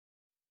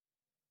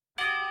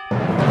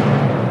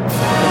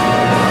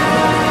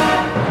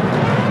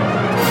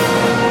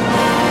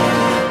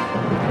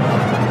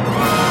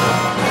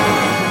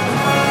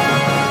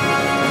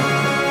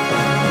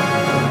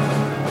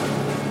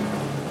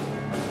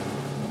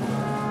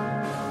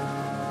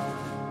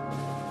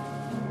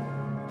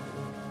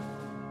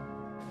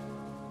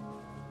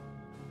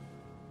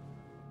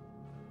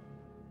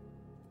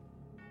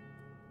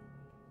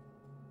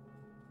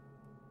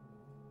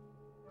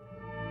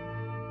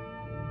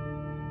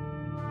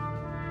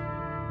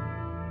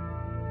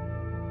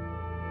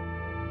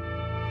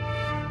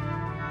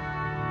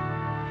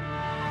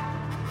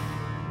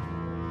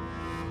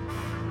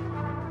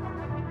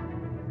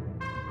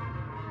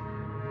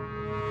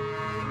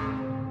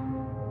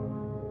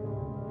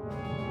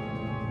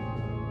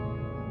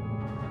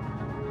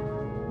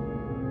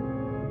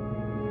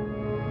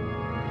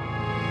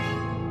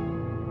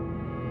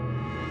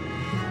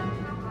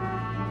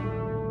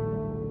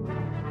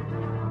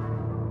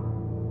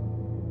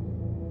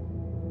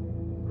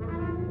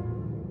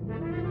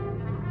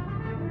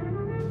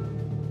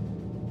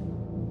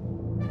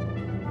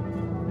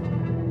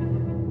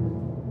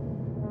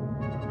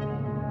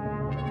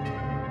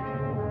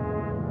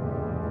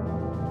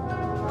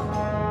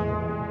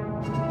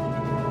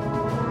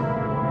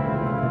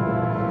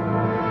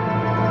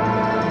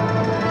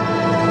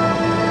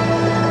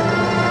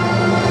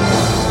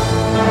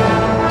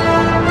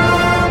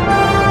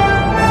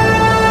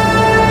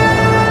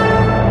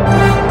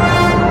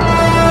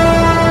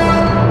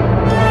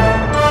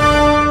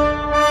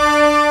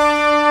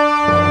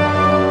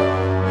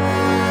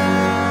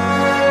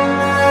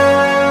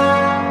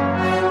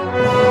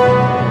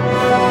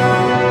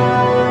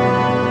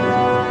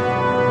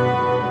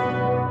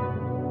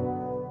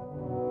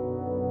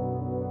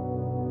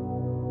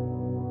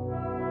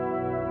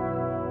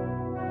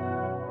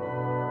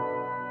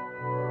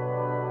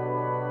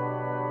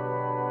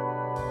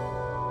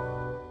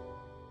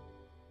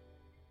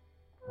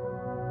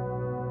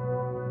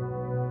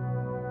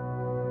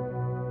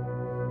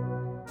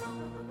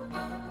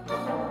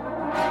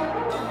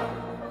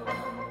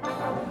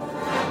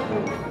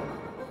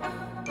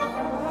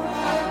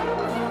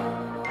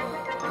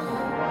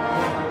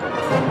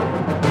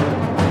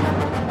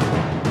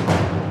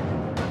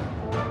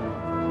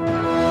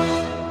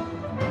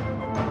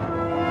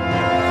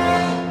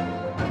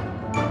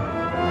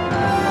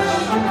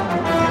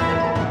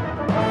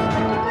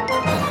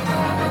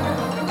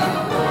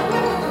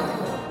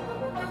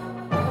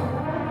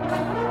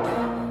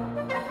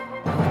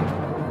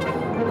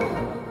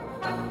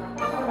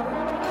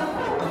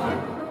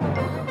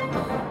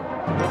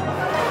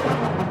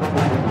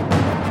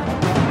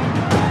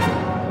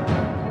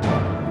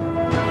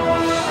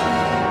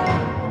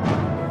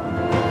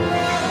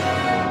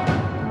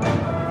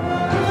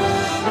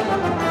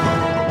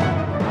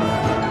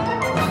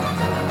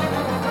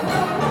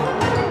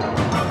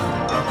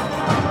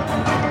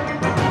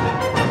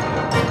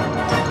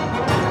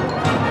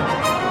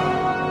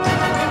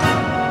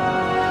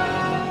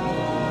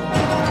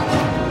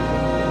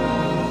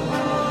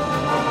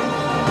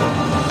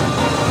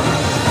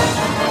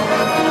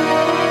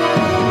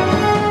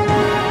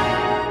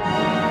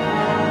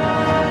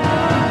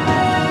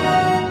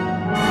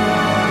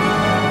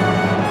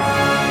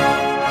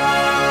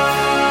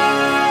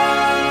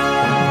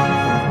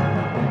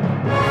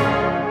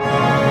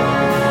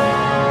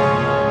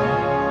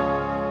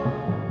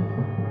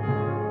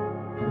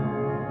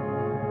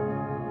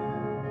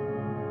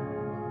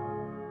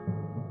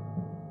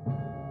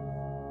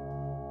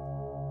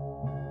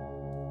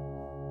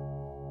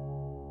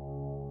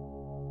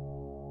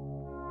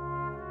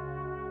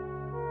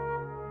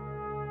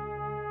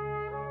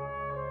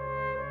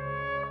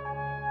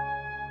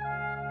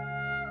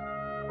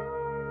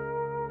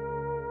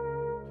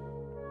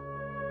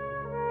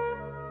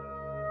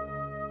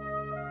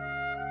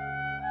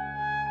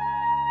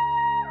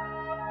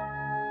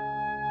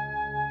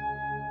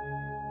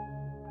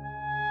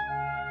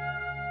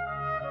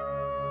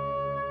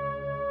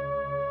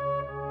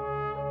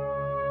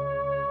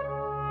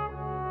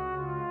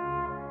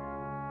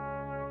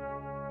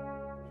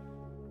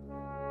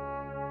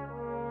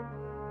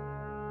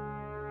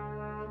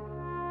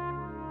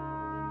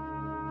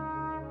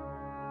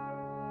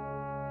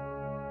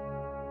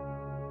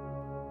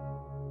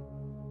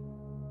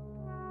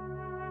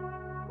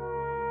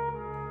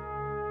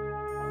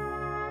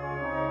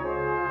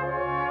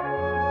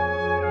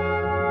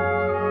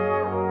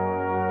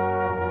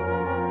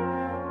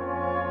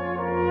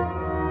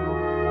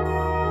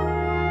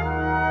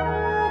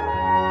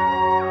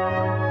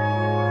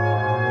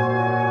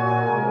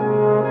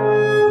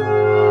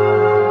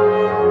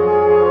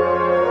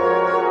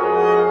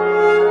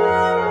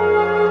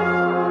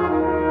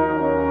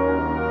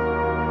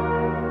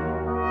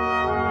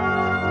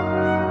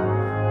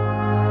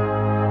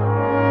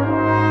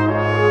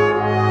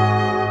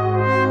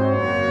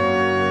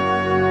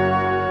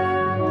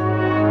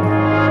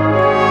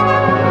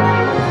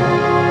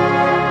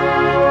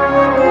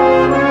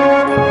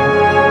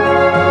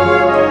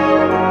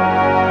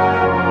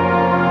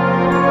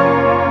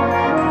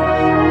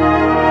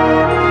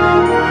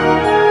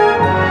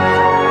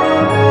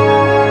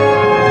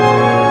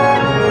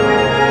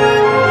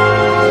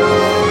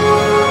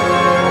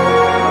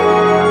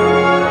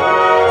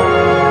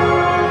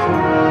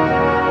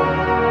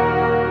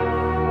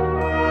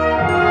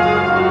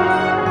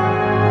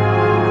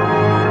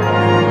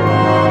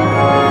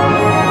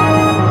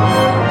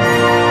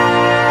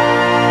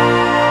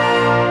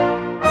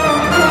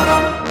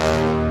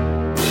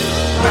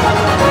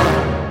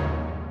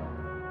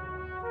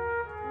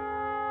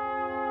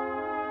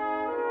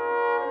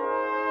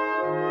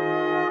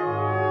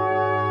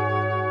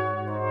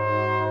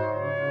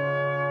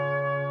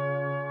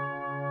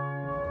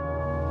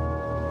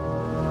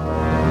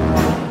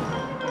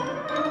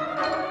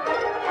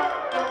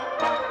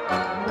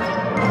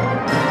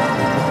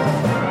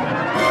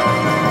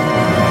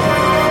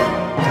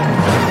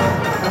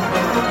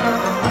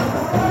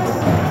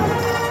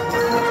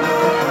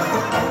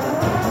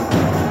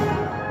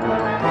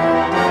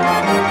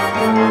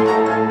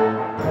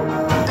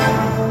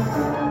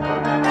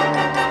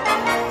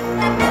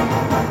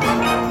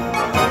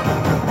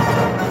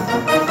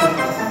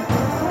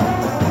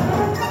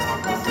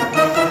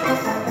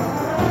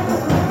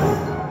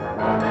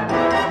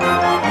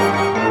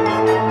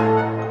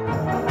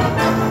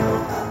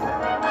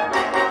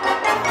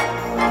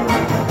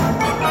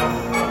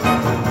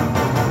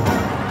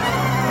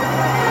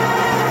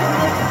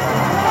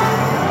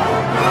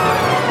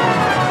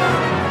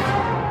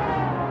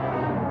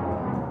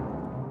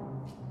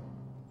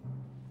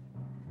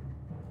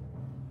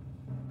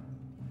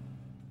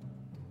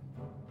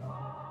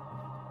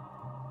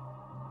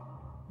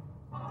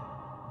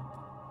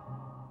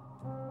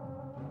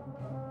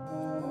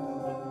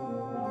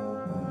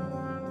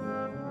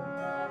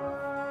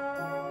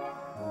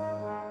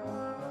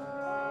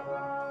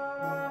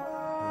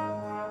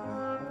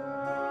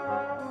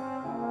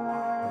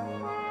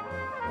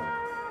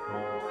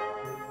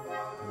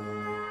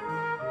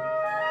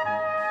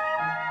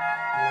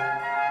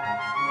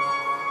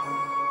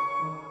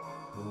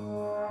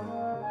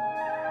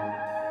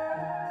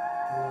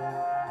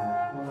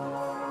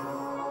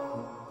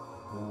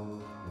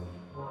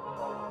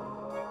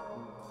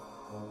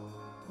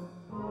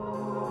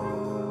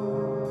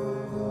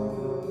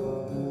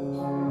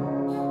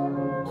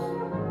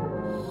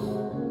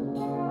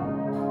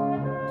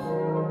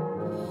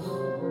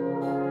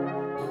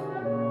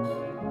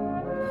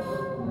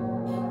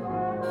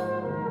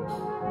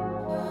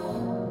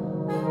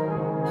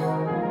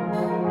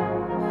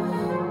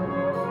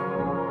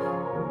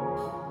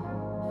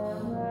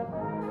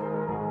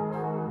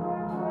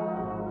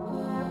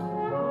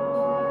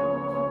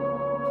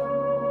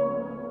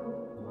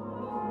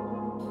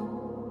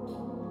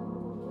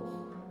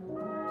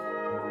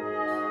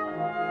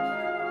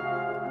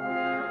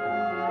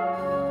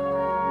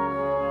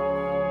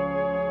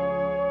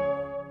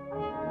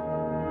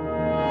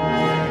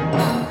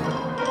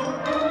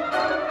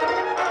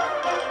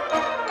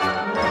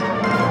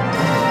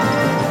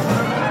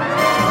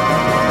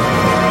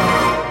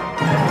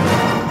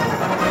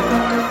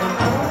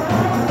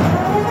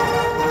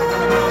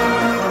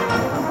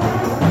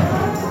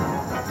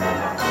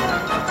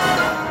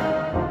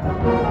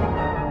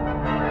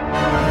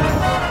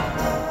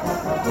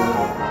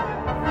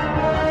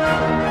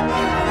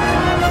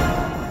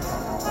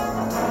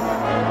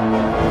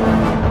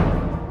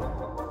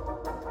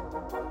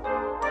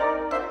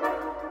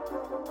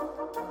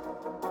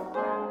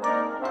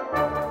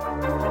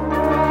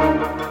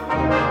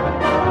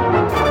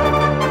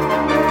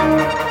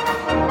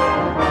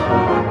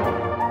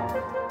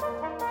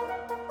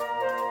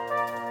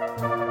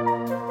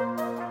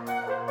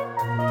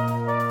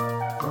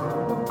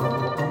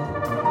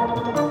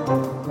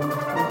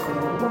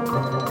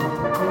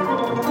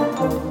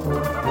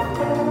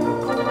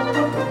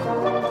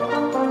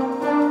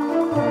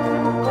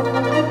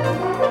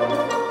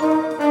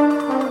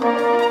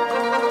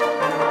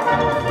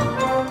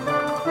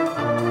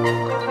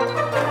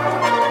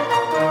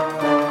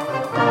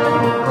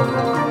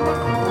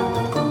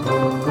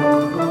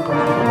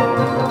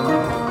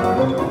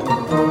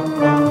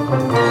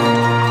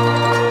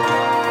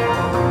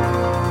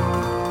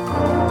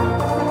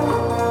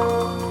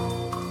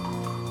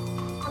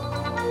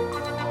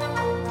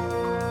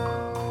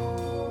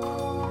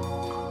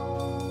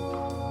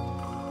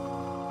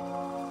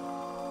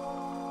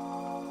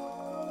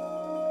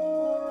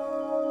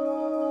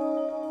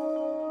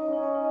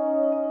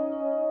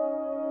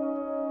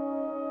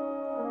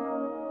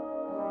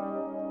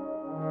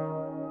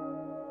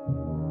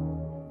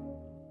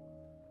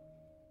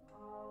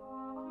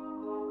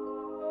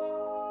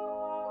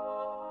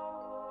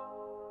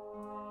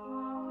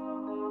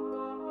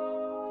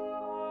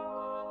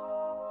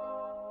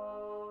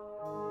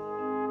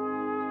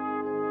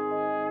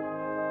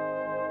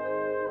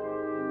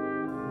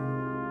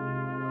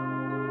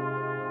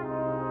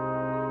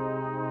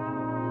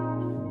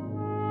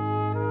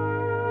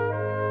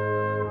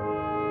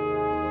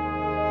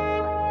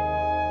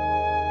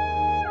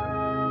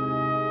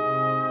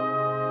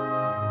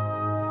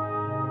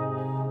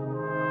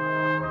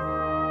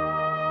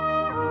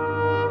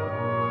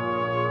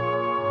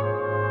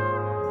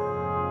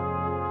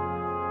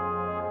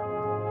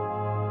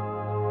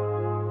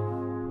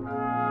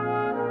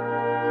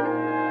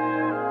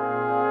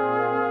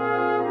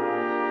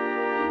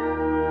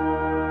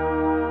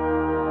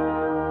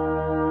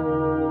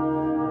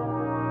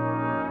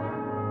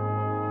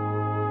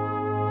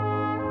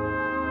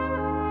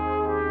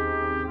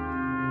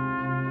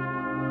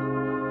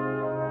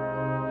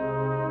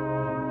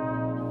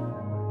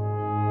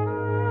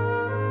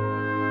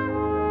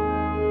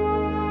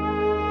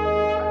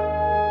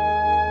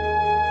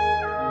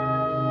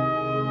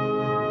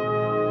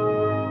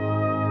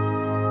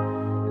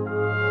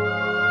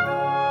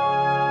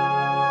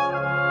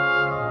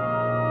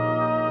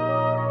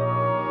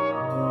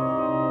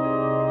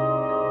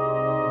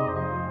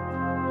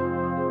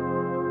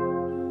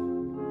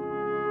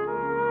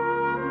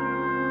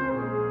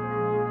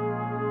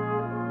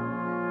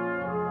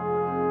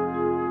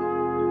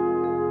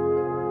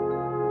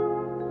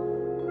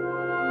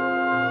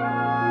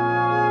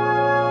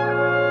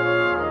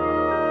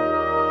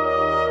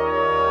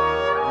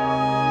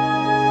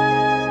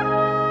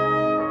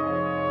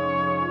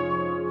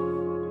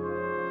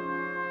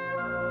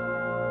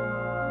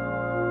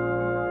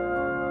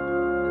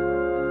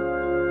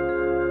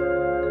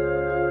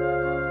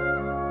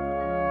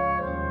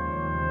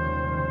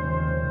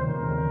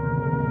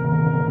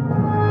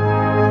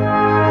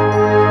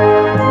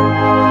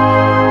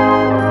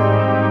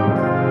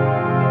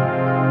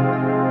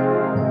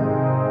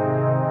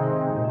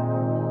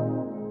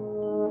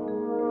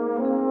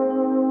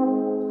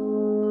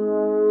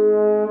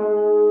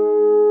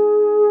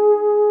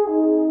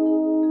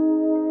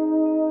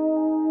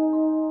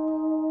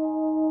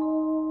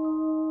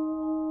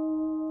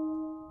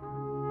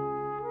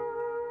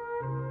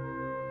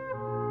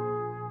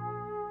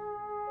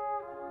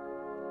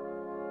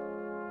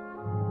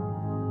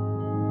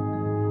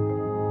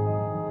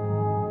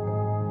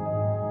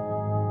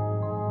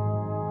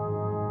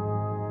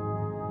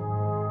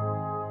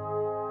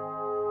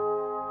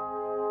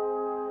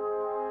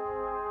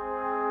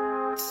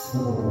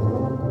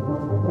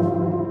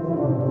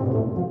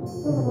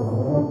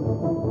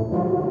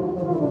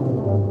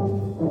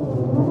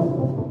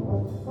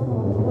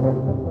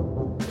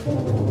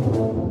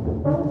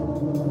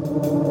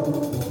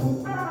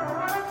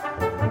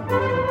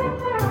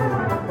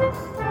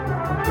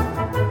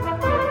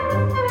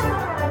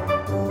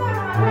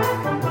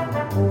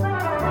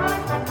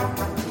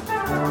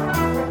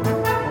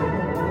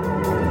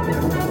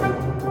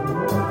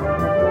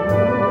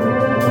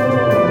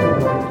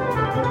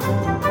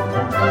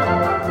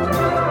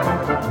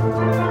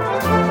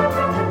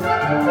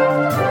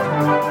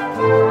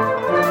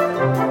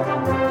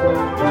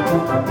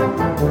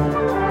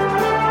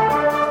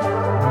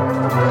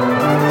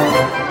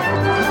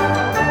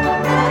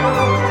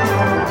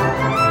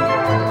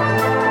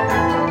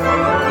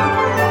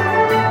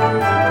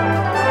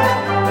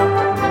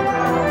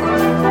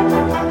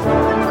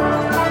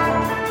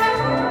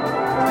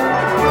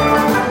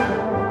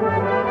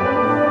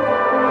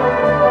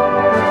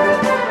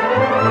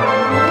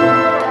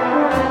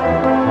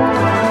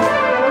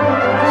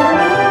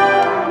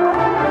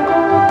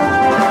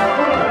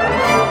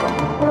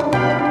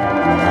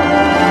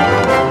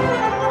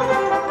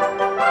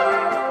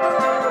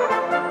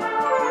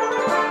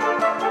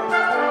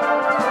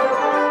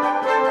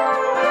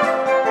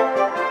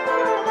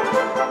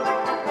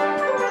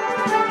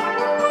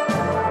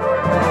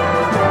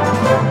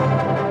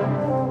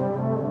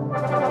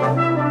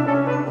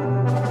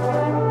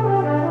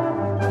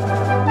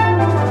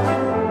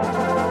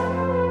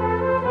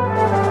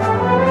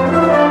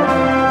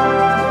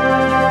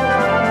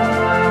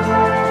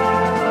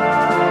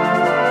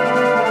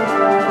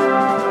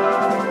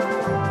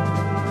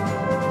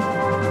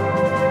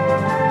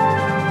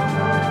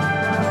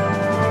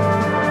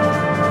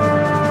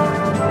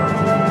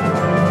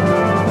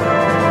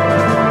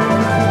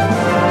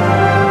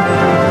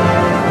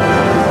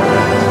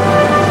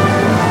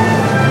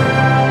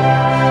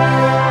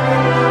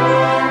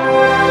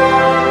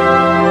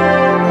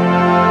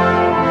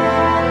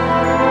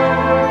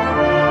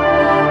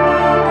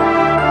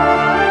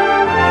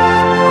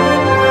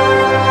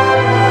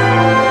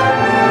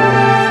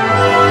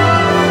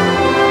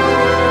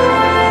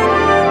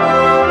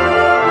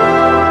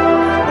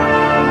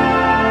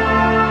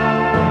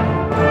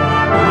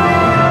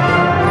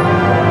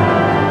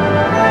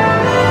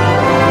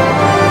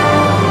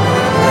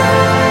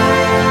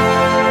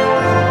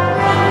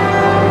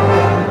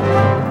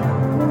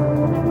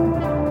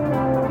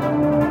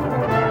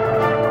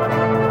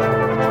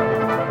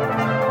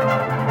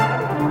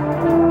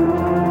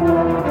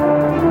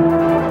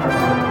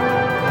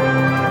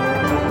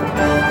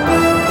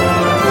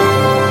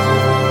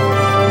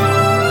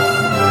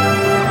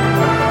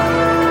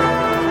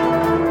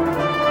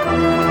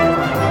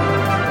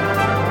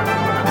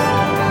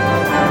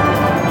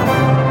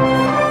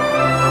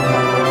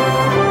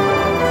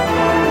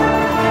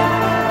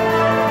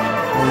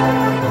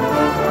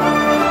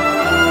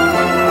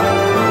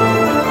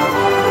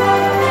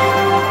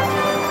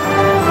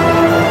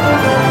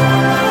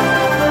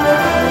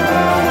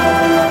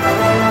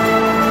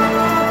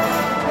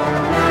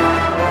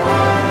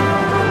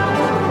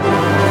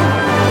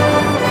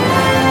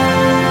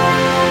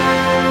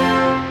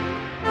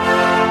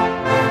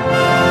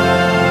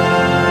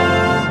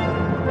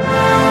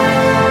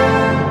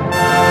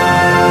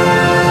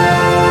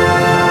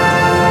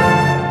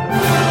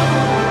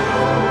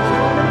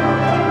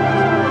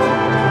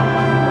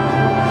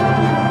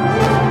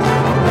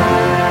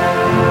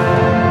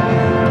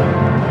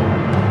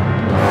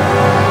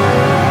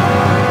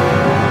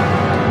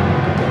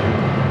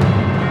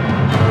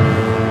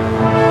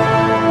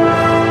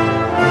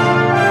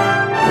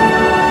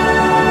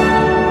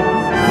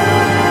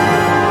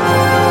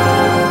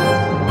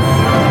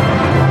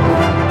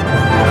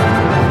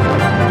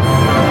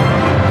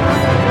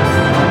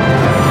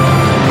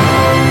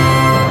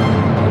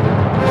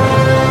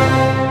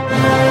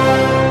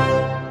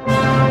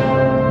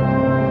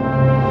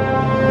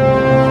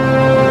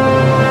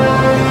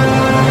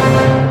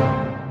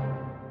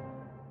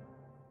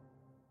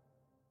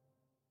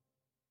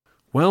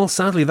 Well,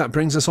 sadly that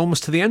brings us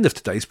almost to the end of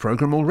today's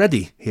programme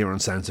already here on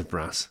Sounds of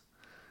Brass.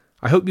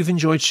 I hope you've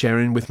enjoyed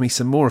sharing with me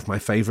some more of my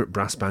favourite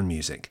brass band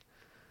music.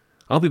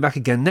 I'll be back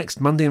again next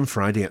Monday and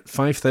Friday at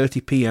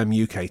 5:30pm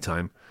UK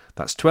time.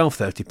 That's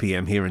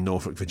 12:30pm here in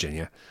Norfolk,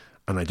 Virginia,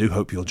 and I do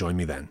hope you'll join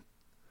me then.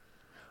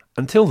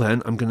 Until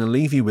then, I'm going to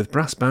leave you with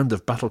Brass Band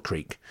of Battle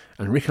Creek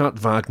and Richard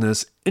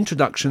Wagner's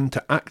introduction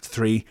to Act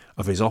 3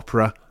 of his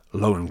opera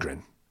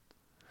Lohengrin.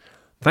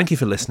 Thank you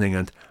for listening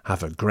and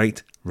have a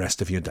great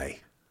rest of your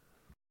day.